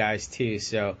these guys too.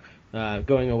 So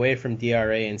going away from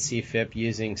DRA and CFIP,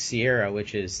 using Sierra,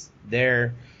 which is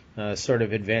their sort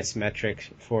of advanced metric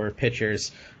for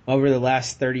pitchers. Over the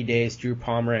last 30 days, Drew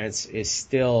Pomeranz is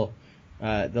still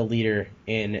the leader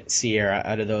in Sierra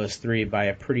out of those three by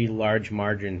a pretty large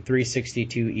margin.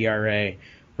 3.62 ERA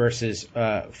versus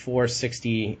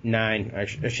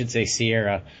 4.69, I should say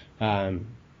Sierra,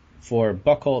 for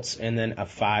Buchholz, and then a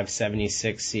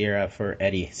 5.76 Sierra for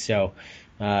Eddie. So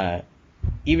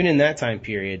even in that time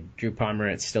period, Drew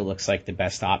Pomeranz still looks like the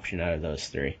best option out of those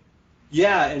three.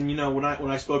 Yeah, and when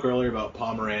I spoke earlier about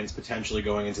Pomeranz potentially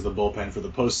going into the bullpen for the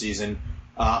postseason,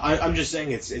 I'm just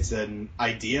saying it's an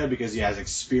idea because he has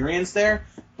experience there,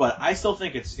 but I still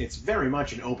think it's very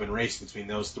much an open race between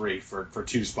those three for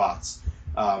two spots.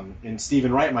 And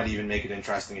Stephen Wright might even make it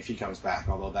interesting if he comes back,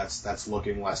 although that's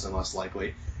looking less and less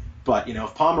likely. But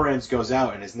if Pomeranz goes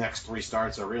out and his next three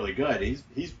starts are really good,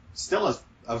 he still has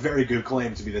a very good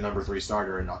claim to be the number 3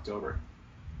 starter in October.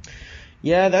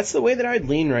 Yeah, that's the way that I'd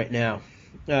lean right now.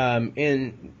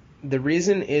 And the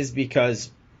reason is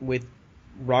because with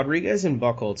Rodriguez and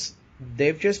Buchholz,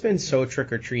 they've just been so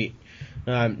trick or treat,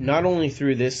 not only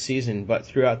through this season, but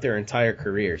throughout their entire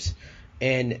careers.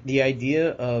 And the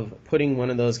idea of putting one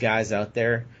of those guys out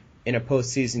there in a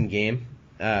postseason game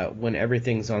when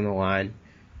everything's on the line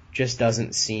just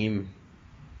doesn't seem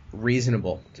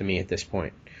reasonable to me at this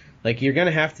point. Like, you're going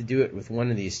to have to do it with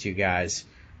one of these two guys.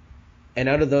 And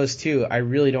out of those two, I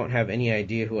really don't have any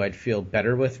idea who I'd feel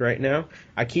better with right now.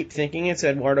 I keep thinking it's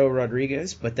Eduardo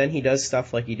Rodriguez, but then he does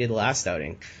stuff like he did last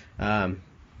outing. And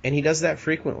he does that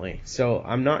frequently. So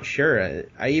I'm not sure.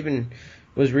 I even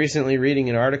was recently reading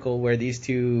an article where these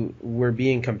two were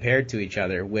being compared to each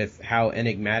other with how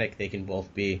enigmatic they can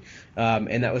both be.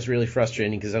 And that was really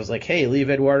frustrating because I was like, hey, leave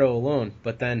Eduardo alone.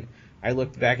 But then I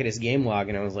looked back at his game log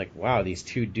and I was like, wow, these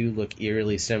two do look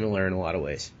eerily similar in a lot of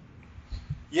ways.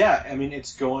 Yeah, I mean,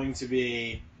 it's going to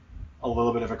be a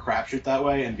little bit of a crapshoot that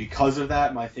way, and because of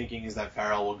that, my thinking is that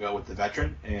Farrell will go with the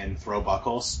veteran and throw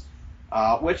Buchholz,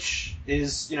 which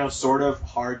is, sort of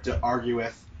hard to argue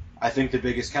with. I think the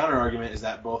biggest counter-argument is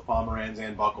that both Pomeranz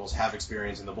and Buchholz have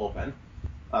experience in the bullpen.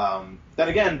 Then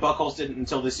again, Buchholz didn't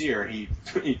until this year. He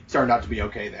turned out to be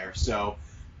okay there, so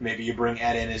maybe you bring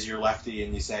Ed in as your lefty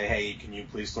and you say, hey, can you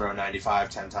please throw 95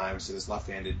 10 times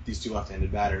to these two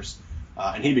left-handed batters?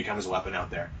 And he becomes a weapon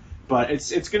out there. But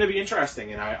it's going to be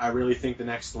interesting, and I really think the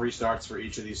next 3 starts for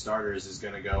each of these starters is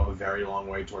going to go a very long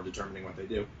way toward determining what they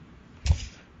do.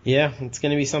 Yeah, it's going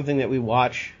to be something that we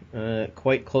watch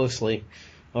quite closely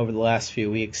over the last few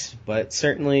weeks. But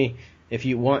certainly, if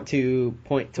you want to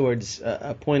point towards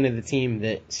a point of the team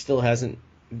that still hasn't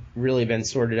really been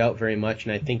sorted out very much,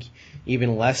 and I think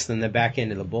even less than the back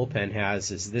end of the bullpen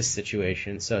has, is this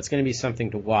situation. So it's going to be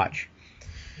something to watch.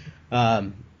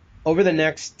 Over the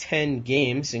next 10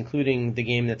 games, including the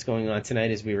game that's going on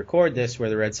tonight as we record this, where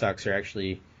the Red Sox are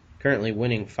actually currently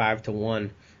winning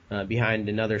 5-1 behind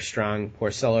another strong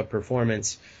Porcello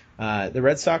performance, the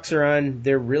Red Sox are on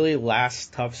their really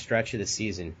last tough stretch of the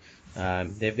season.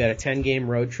 They've got a 10-game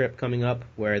road trip coming up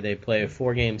where they play a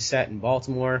 4-game set in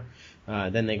Baltimore,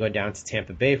 Then they go down to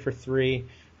Tampa Bay for 3,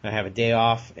 have a day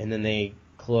off, and then they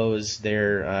close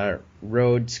their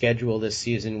road schedule this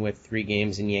season with 3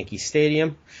 games in Yankee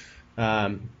Stadium.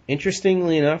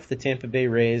 Interestingly enough, the Tampa Bay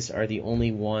Rays are the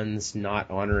only ones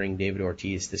not honoring David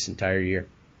Ortiz this entire year.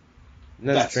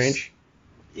 Isn't that strange?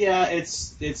 Yeah,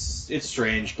 it's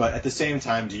strange, but at the same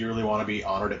time, do you really want to be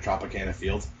honored at Tropicana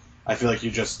Field? I feel like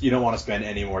you don't want to spend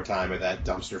any more time at that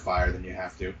dumpster fire than you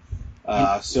have to.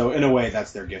 So in a way,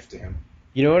 that's their gift to him.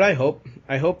 You know what I hope?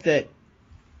 I hope that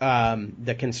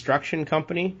the construction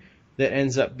company that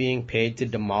ends up being paid to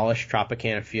demolish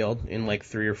Tropicana Field in like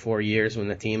 3 or 4 years when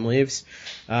the team leaves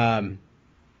allows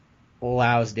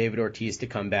David Ortiz to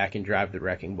come back and drive the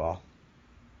wrecking ball.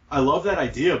 I love that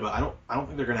idea, but I don't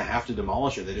think they're going to have to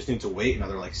demolish it. They just need to wait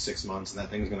another like 6 months, and that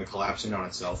thing's going to collapse in on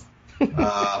itself.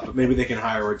 But maybe they can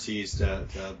hire Ortiz to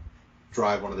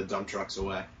drive one of the dump trucks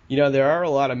away. You know, there are a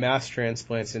lot of mass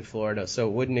transplants in Florida, so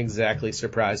it wouldn't exactly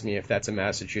surprise me if that's a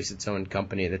Massachusetts-owned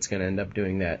company that's going to end up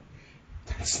doing that.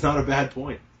 It's not a bad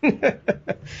point.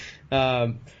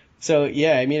 So,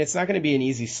 yeah, I mean, it's not going to be an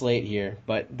easy slate here,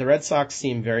 but the Red Sox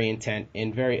seem very intent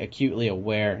and very acutely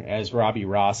aware, as Robbie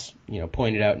Ross,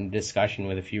 pointed out in a discussion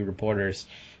with a few reporters,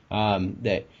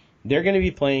 that they're going to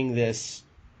be playing this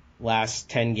last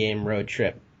 10-game road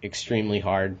trip extremely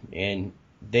hard, and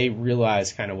they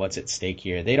realize kind of what's at stake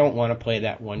here. They don't want to play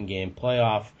that one-game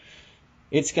playoff.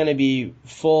 It's going to be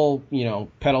full,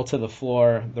 pedal to the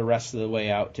floor the rest of the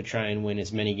way out to try and win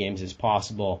as many games as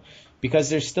possible,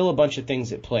 because there's still a bunch of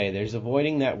things at play. There's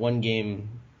avoiding that one-game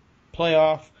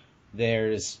playoff.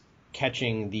 There's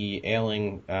catching the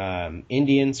ailing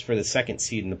Indians for the second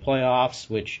seed in the playoffs,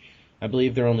 which I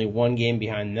believe they're only 1 game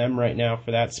behind them right now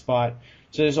for that spot.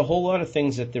 So there's a whole lot of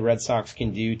things that the Red Sox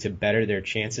can do to better their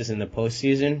chances in the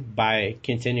postseason by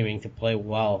continuing to play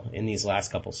well in these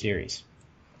last couple series.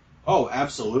 Oh,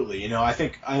 absolutely. I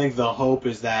think the hope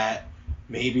is that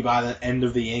maybe by the end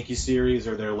of the Yankee series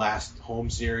or their last home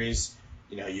series,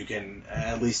 you can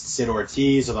at least sit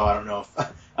Ortiz. Although I don't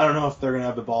know if they're going to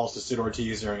have the balls to sit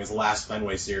Ortiz during his last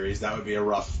Fenway series. That would be a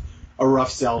rough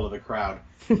sell to the crowd.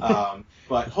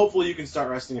 But hopefully you can start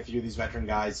resting a few of these veteran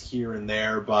guys here and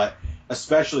there. But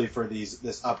especially for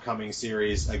this upcoming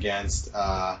series against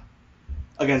the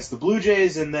Blue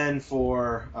Jays, and then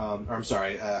for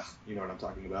you know what I'm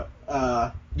talking about.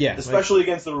 Especially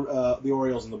against the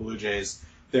Orioles and the Blue Jays,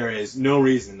 there is no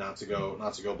reason not to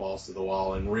go balls to the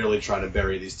wall and really try to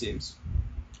bury these teams.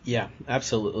 Yeah,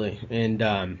 absolutely. And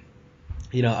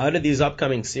out of these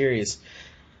upcoming series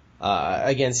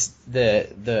against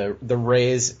the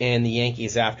Rays and the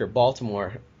Yankees after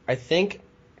Baltimore, I think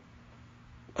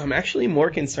I'm actually more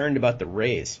concerned about the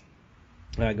Rays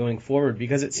going forward,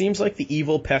 because it seems like the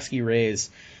evil, pesky Rays,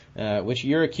 which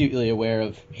you're acutely aware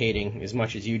of hating as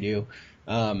much as you do,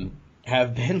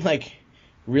 have been like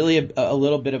really a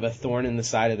little bit of a thorn in the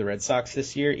side of the Red Sox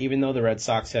this year. Even though the Red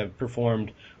Sox have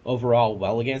performed overall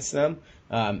well against them,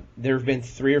 there have been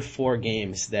 3 or 4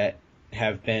 games that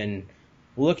have been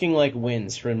looking like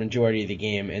wins for a majority of the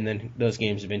game, and then those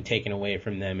games have been taken away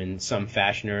from them in some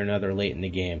fashion or another late in the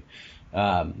game.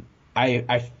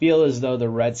 I feel as though the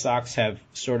Red Sox have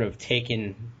sort of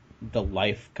taken the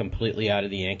life completely out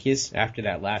of the Yankees after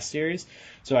that last series,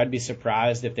 so I'd be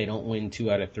surprised if they don't win 2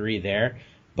 out of 3 there.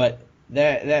 But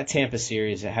that Tampa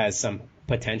series has some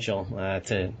potential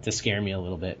to scare me a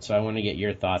little bit, so I want to get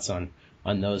your thoughts on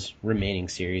those remaining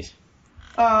series.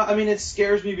 It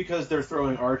scares me because they're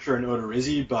throwing Archer and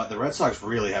Odorizzi, but the Red Sox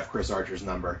really have Chris Archer's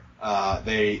number.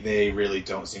 They really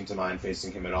don't seem to mind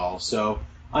facing him at all. So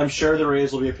I'm sure the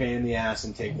Rays will be a pain in the ass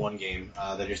and take 1 game.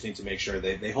 They just need to make sure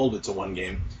they hold it to 1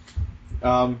 game.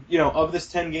 Of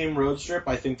this 10-game road trip,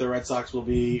 I think the Red Sox will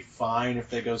be fine if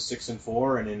they go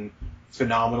 6-4, and in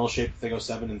phenomenal shape if they go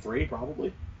 7-3,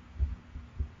 probably.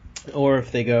 Or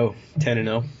if they go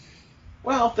 10-0.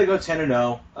 Well, if they go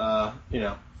 10-0,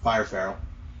 fire Farrell.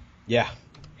 Yeah,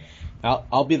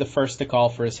 I'll be the first to call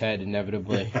for his head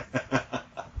inevitably.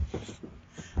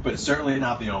 But certainly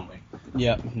not the only.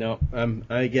 Yeah, no,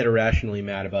 I get irrationally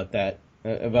mad about that,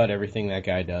 about everything that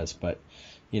guy does. But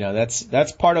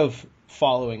that's part of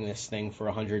following this thing for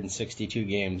 162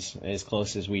 games as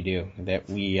close as we do. That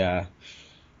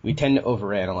we tend to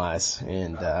overanalyze,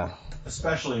 and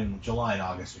especially in July and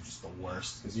August are just the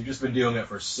worst because you've just been doing it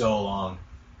for so long.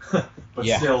 But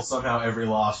yeah. Still, somehow every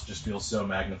loss just feels so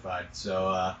magnified.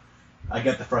 So I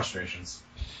get the frustrations.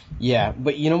 Yeah,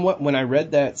 but you know what? When I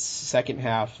read that second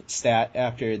half stat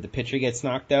after the pitcher gets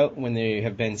knocked out, when they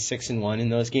have been 6-1 in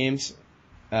those games,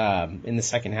 in the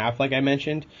second half, like I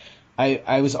mentioned,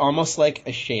 I was almost like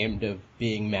ashamed of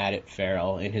being mad at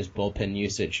Farrell and his bullpen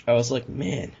usage. I was like,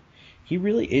 man, he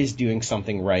really is doing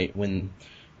something right when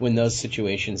those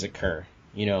situations occur.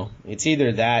 It's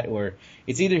either that, or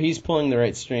it's either he's pulling the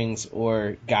right strings,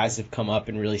 or guys have come up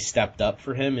and really stepped up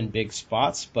for him in big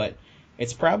spots. But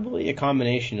it's probably a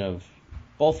combination of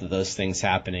both of those things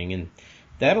happening, and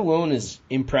that alone is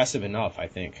impressive enough, I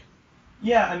think.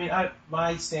 Yeah, I mean,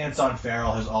 my stance on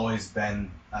Farrell has always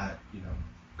been,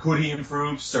 could he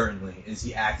improve? Certainly. Is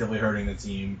he actively hurting the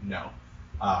team? No.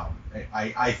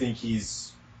 I think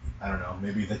he's, I don't know,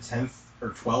 maybe the 10th or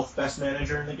 12th best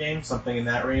manager in the game, something in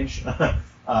that range. There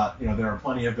are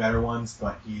plenty of better ones,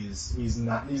 but he's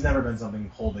never been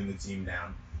something holding the team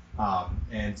down.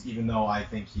 And even though I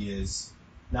think he is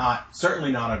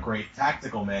certainly not a great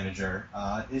tactical manager,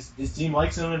 his team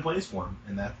likes him and plays for him,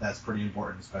 and that's pretty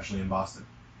important, especially in Boston.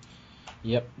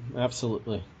 Yep,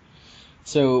 absolutely.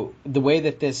 So the way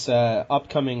that this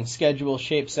upcoming schedule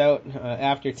shapes out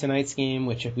after tonight's game,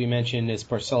 which we mentioned is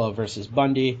Porcello versus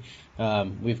Bundy,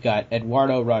 we've got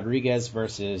Eduardo Rodriguez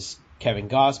versus Kevin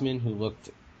Gausman, who looked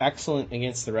excellent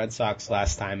against the Red Sox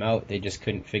last time out. They just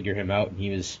couldn't figure him out, and he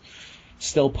was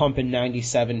still pumping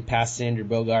 97 past Xander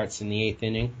Bogaerts in the 8th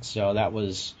inning, so that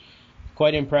was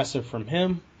quite impressive from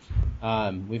him.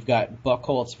 We've got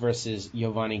Buchholz versus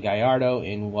Giovanni Gallardo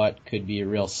in what could be a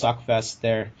real suckfest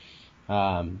there.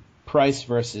 Price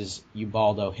versus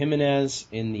Ubaldo Jimenez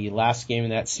in the last game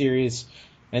of that series.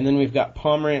 And then we've got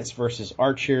Pomerantz versus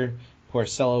Archer,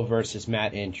 Porcello versus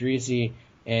Matt Andriese,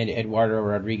 and Eduardo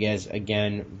Rodriguez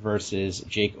again versus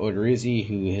Jake Odorizzi,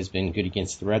 who has been good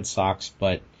against the Red Sox,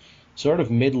 but sort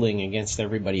of middling against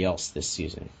everybody else this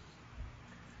season.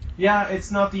 Yeah,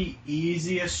 it's not the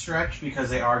easiest stretch because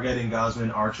they are getting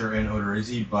Gausman, Archer, and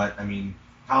Odorizzi, but, I mean,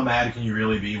 how mad can you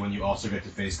really be when you also get to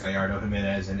face Gallardo,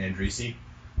 Jimenez, and Andriese?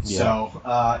 Yeah.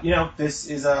 So, this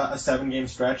is a 7-game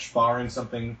stretch, barring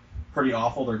something pretty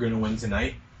awful. They're going to win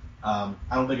tonight. I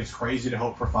don't think it's crazy to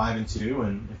hope for 5-2,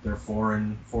 and if they're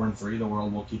 4-3, the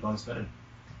world will keep on spinning.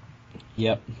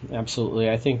 Yep, absolutely.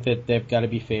 I think that they've got to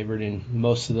be favored in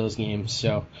most of those games.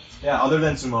 So yeah, other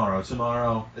than tomorrow.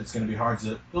 Tomorrow, it's going to be hard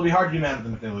to. It'll be hard to be mad at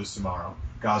them if they lose tomorrow.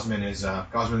 Gausman is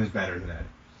better than Ed.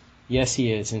 Yes,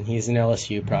 he is, and he's an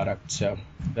LSU product, so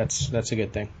that's a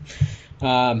good thing.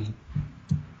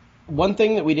 One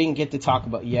thing that we didn't get to talk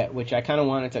about yet, which I kind of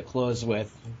wanted to close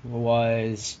with,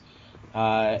 was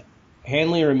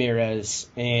Hanley Ramirez.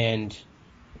 And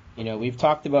we've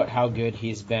talked about how good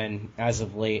he's been as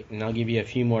of late, and I'll give you a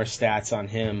few more stats on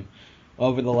him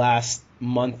over the last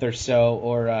month or so,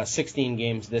 or 16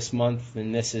 games this month,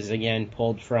 and this is, again,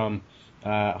 pulled from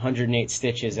 108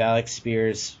 Stitches, Alex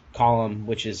Spears' column,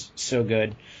 which is so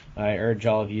good. I urge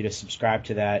all of you to subscribe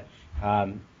to that.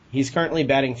 He's currently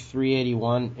batting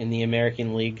 .381 in the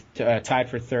American League, tied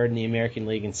for third in the American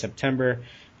League in September.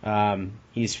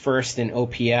 He's first in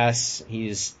OPS.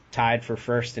 He's tied for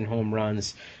first in home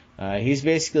runs. He's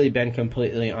basically been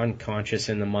completely unconscious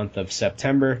in the month of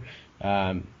September,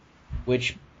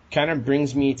 which kind of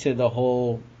brings me to the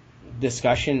whole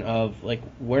discussion of, like,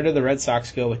 where do the Red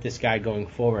Sox go with this guy going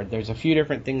forward? There's a few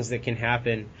different things that can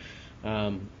happen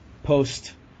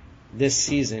post this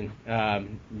season.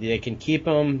 They can keep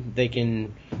him. They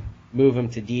can move him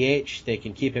to DH. They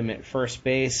can keep him at first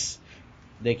base.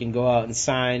 They can go out and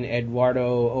sign Ed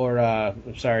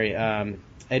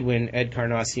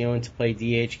Encarnacion to play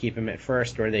DH, keep him at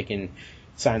first, or they can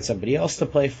sign somebody else to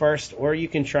play first, or you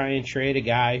can try and trade a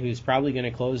guy who's probably going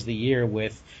to close the year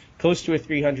with close to a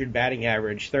 300 batting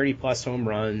average, 30-plus home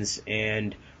runs,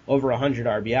 and over 100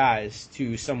 RBIs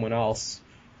to someone else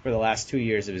for the last 2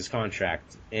 years of his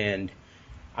contract. And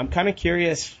I'm kind of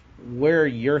curious where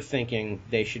you're thinking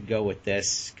they should go with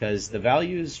this, because the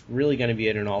value is really going to be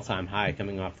at an all-time high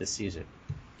coming off this season.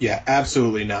 Yeah,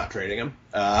 absolutely not trading him.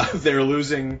 They're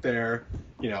losing their,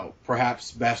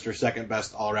 perhaps best or second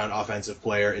best all-around offensive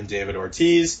player in David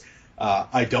Ortiz.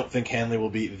 I don't think Hanley will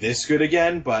be this good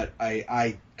again, but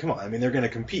come on. I mean, they're going to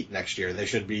compete next year. They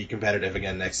should be competitive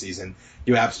again next season.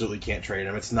 You absolutely can't trade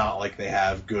him. It's not like they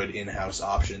have good in-house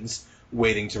options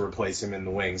waiting to replace him in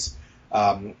the wings.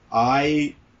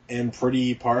 I am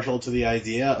pretty partial to the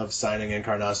idea of signing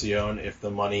Encarnacion if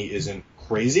the money isn't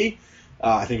crazy.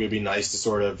 I think it would be nice to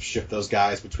sort of shift those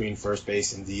guys between first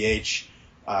base and DH.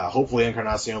 Hopefully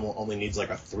Encarnacion only needs like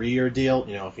a 3-year deal.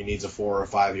 If he needs a 4 or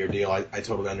 5-year deal, I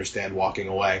totally understand walking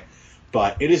away.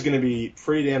 But it is going to be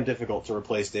pretty damn difficult to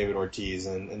replace David Ortiz,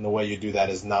 and the way you do that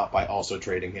is not by also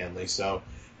trading Hanley. So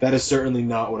that is certainly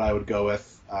not what I would go with.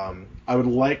 I would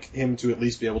like him to at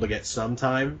least be able to get some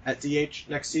time at DH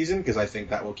next season, because I think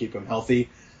that will keep him healthy.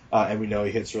 And we know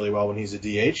he hits really well when he's a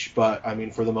DH. But,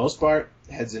 for the most part,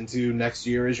 heads into next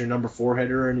year as your number 4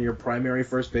 hitter and your primary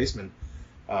first baseman.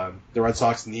 The Red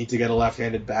Sox need to get a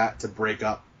left-handed bat to break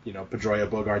up, Pedroia,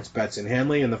 Bogaerts, Betts, and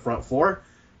Hanley in the front four.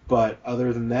 But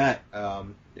other than that,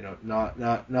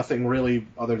 nothing really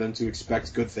other than to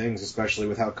expect good things, especially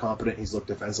with how competent he's looked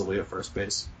defensively at first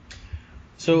base.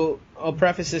 So I'll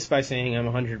preface this by saying I'm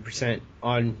 100%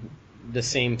 on the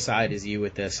same side as you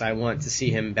with this. I want to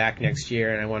see him back next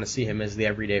year, and I want to see him as the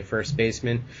everyday first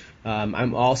baseman.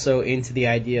 I'm also into the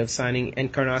idea of signing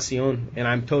Encarnacion, and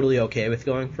I'm totally okay with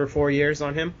going for 4 years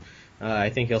on him.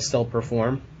 I think he'll still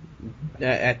perform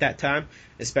at that time,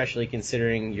 especially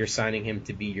considering you're signing him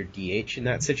to be your DH in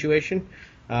that situation.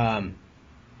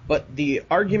 But the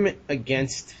argument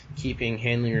against keeping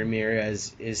Hanley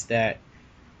Ramirez is that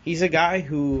he's a guy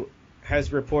who has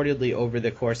reportedly over the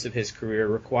course of his career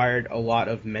required a lot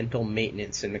of mental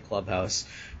maintenance in the clubhouse.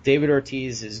 David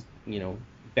Ortiz has,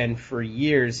 been for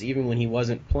years, even when he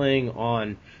wasn't playing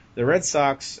on the Red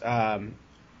Sox, that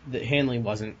Hanley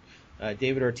wasn't.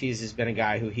 David Ortiz has been a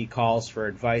guy who he calls for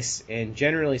advice, and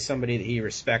generally somebody that he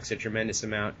respects a tremendous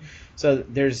amount. So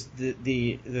there's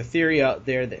the theory out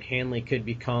there that Hanley could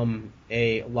become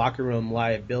a locker room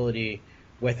liability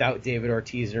without David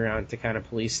Ortiz around to kind of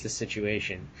police the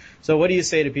situation. So what do you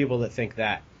say to people that think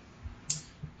that?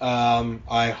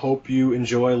 I hope you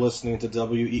enjoy listening to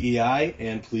WEEI,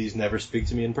 and please never speak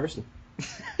to me in person.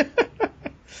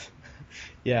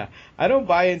 Yeah, I don't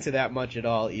buy into that much at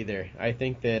all either. I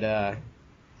think that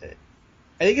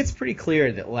it's pretty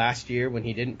clear that last year when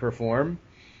he didn't perform,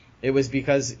 it was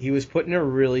because he was put in a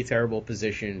really terrible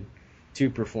position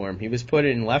to perform. He was put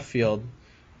in left field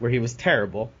where he was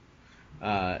terrible,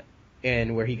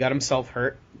 and where he got himself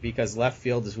hurt because left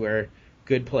field is where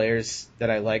good players that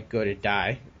I like go to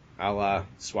die, a la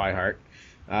Swihart.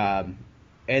 And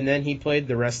then he played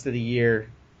the rest of the year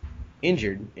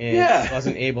injured and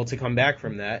wasn't able to come back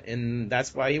from that, and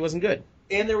that's why he wasn't good.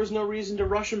 And there was no reason to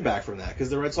rush him back from that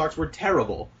because the Red Sox were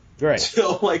terrible. Right.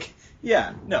 So,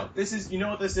 this is, you know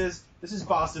what this is? This is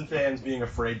Boston fans being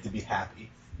afraid to be happy.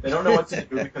 They don't know what to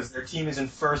do because their team is in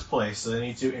first place, so they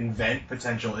need to invent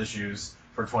potential issues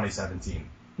for 2017.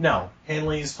 No,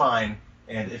 Hanley is fine,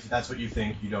 and if that's what you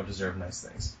think, you don't deserve nice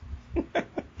things.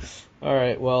 All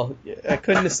right, well, I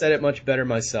couldn't have said it much better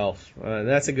myself.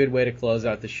 That's a good way to close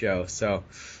out the show. So,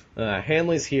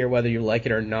 Hanley's here whether you like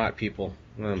it or not, people.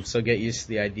 So get used to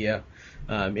the idea.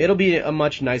 It'll be a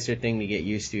much nicer thing to get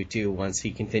used to, too, once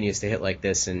he continues to hit like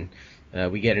this and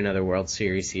we get another World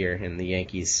Series here and the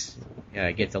Yankees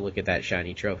get to look at that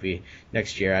shiny trophy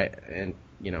next year.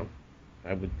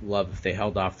 I would love if they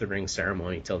held off the ring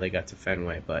ceremony until they got to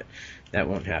Fenway, but that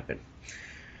won't happen.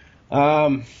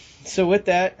 So with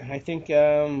that, I think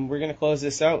we're going to close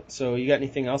this out. So you got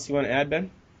anything else you want to add, Ben?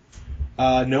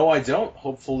 No, I don't.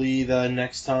 Hopefully the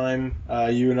next time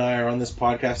you and I are on this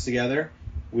podcast together,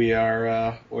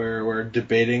 we're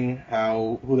debating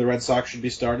who the Red Sox should be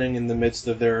starting in the midst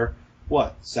of their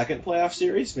second playoff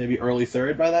series, maybe early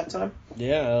third by that time.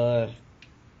 Yeah,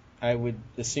 I would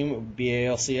assume it would be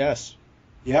ALCS.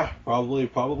 Yeah,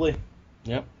 probably.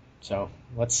 Yep. So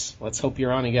let's hope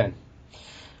you're on again.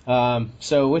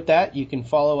 So with that, you can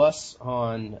follow us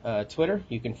on Twitter.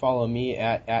 You can follow me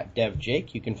at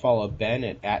DevJake. You can follow Ben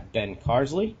at Ben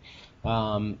Carsley.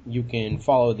 You can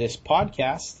follow this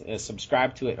podcast,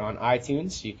 subscribe to it on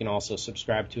iTunes. You can also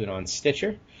subscribe to it on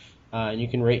Stitcher. And you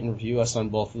can rate and review us on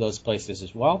both of those places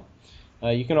as well.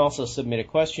 You can also submit a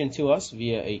question to us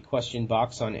via a question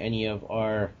box on any of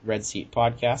our Red Seat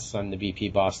podcasts on the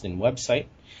BP Boston website.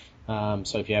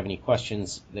 So if you have any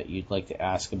questions that you'd like to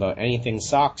ask about anything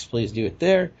Sox, please do it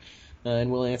there,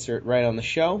 and we'll answer it right on the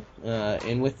show.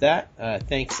 And with that,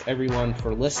 thanks everyone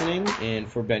for listening, and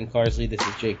for Ben Carsley, this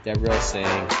is Jake Devereaux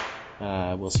saying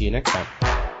we'll see you next time.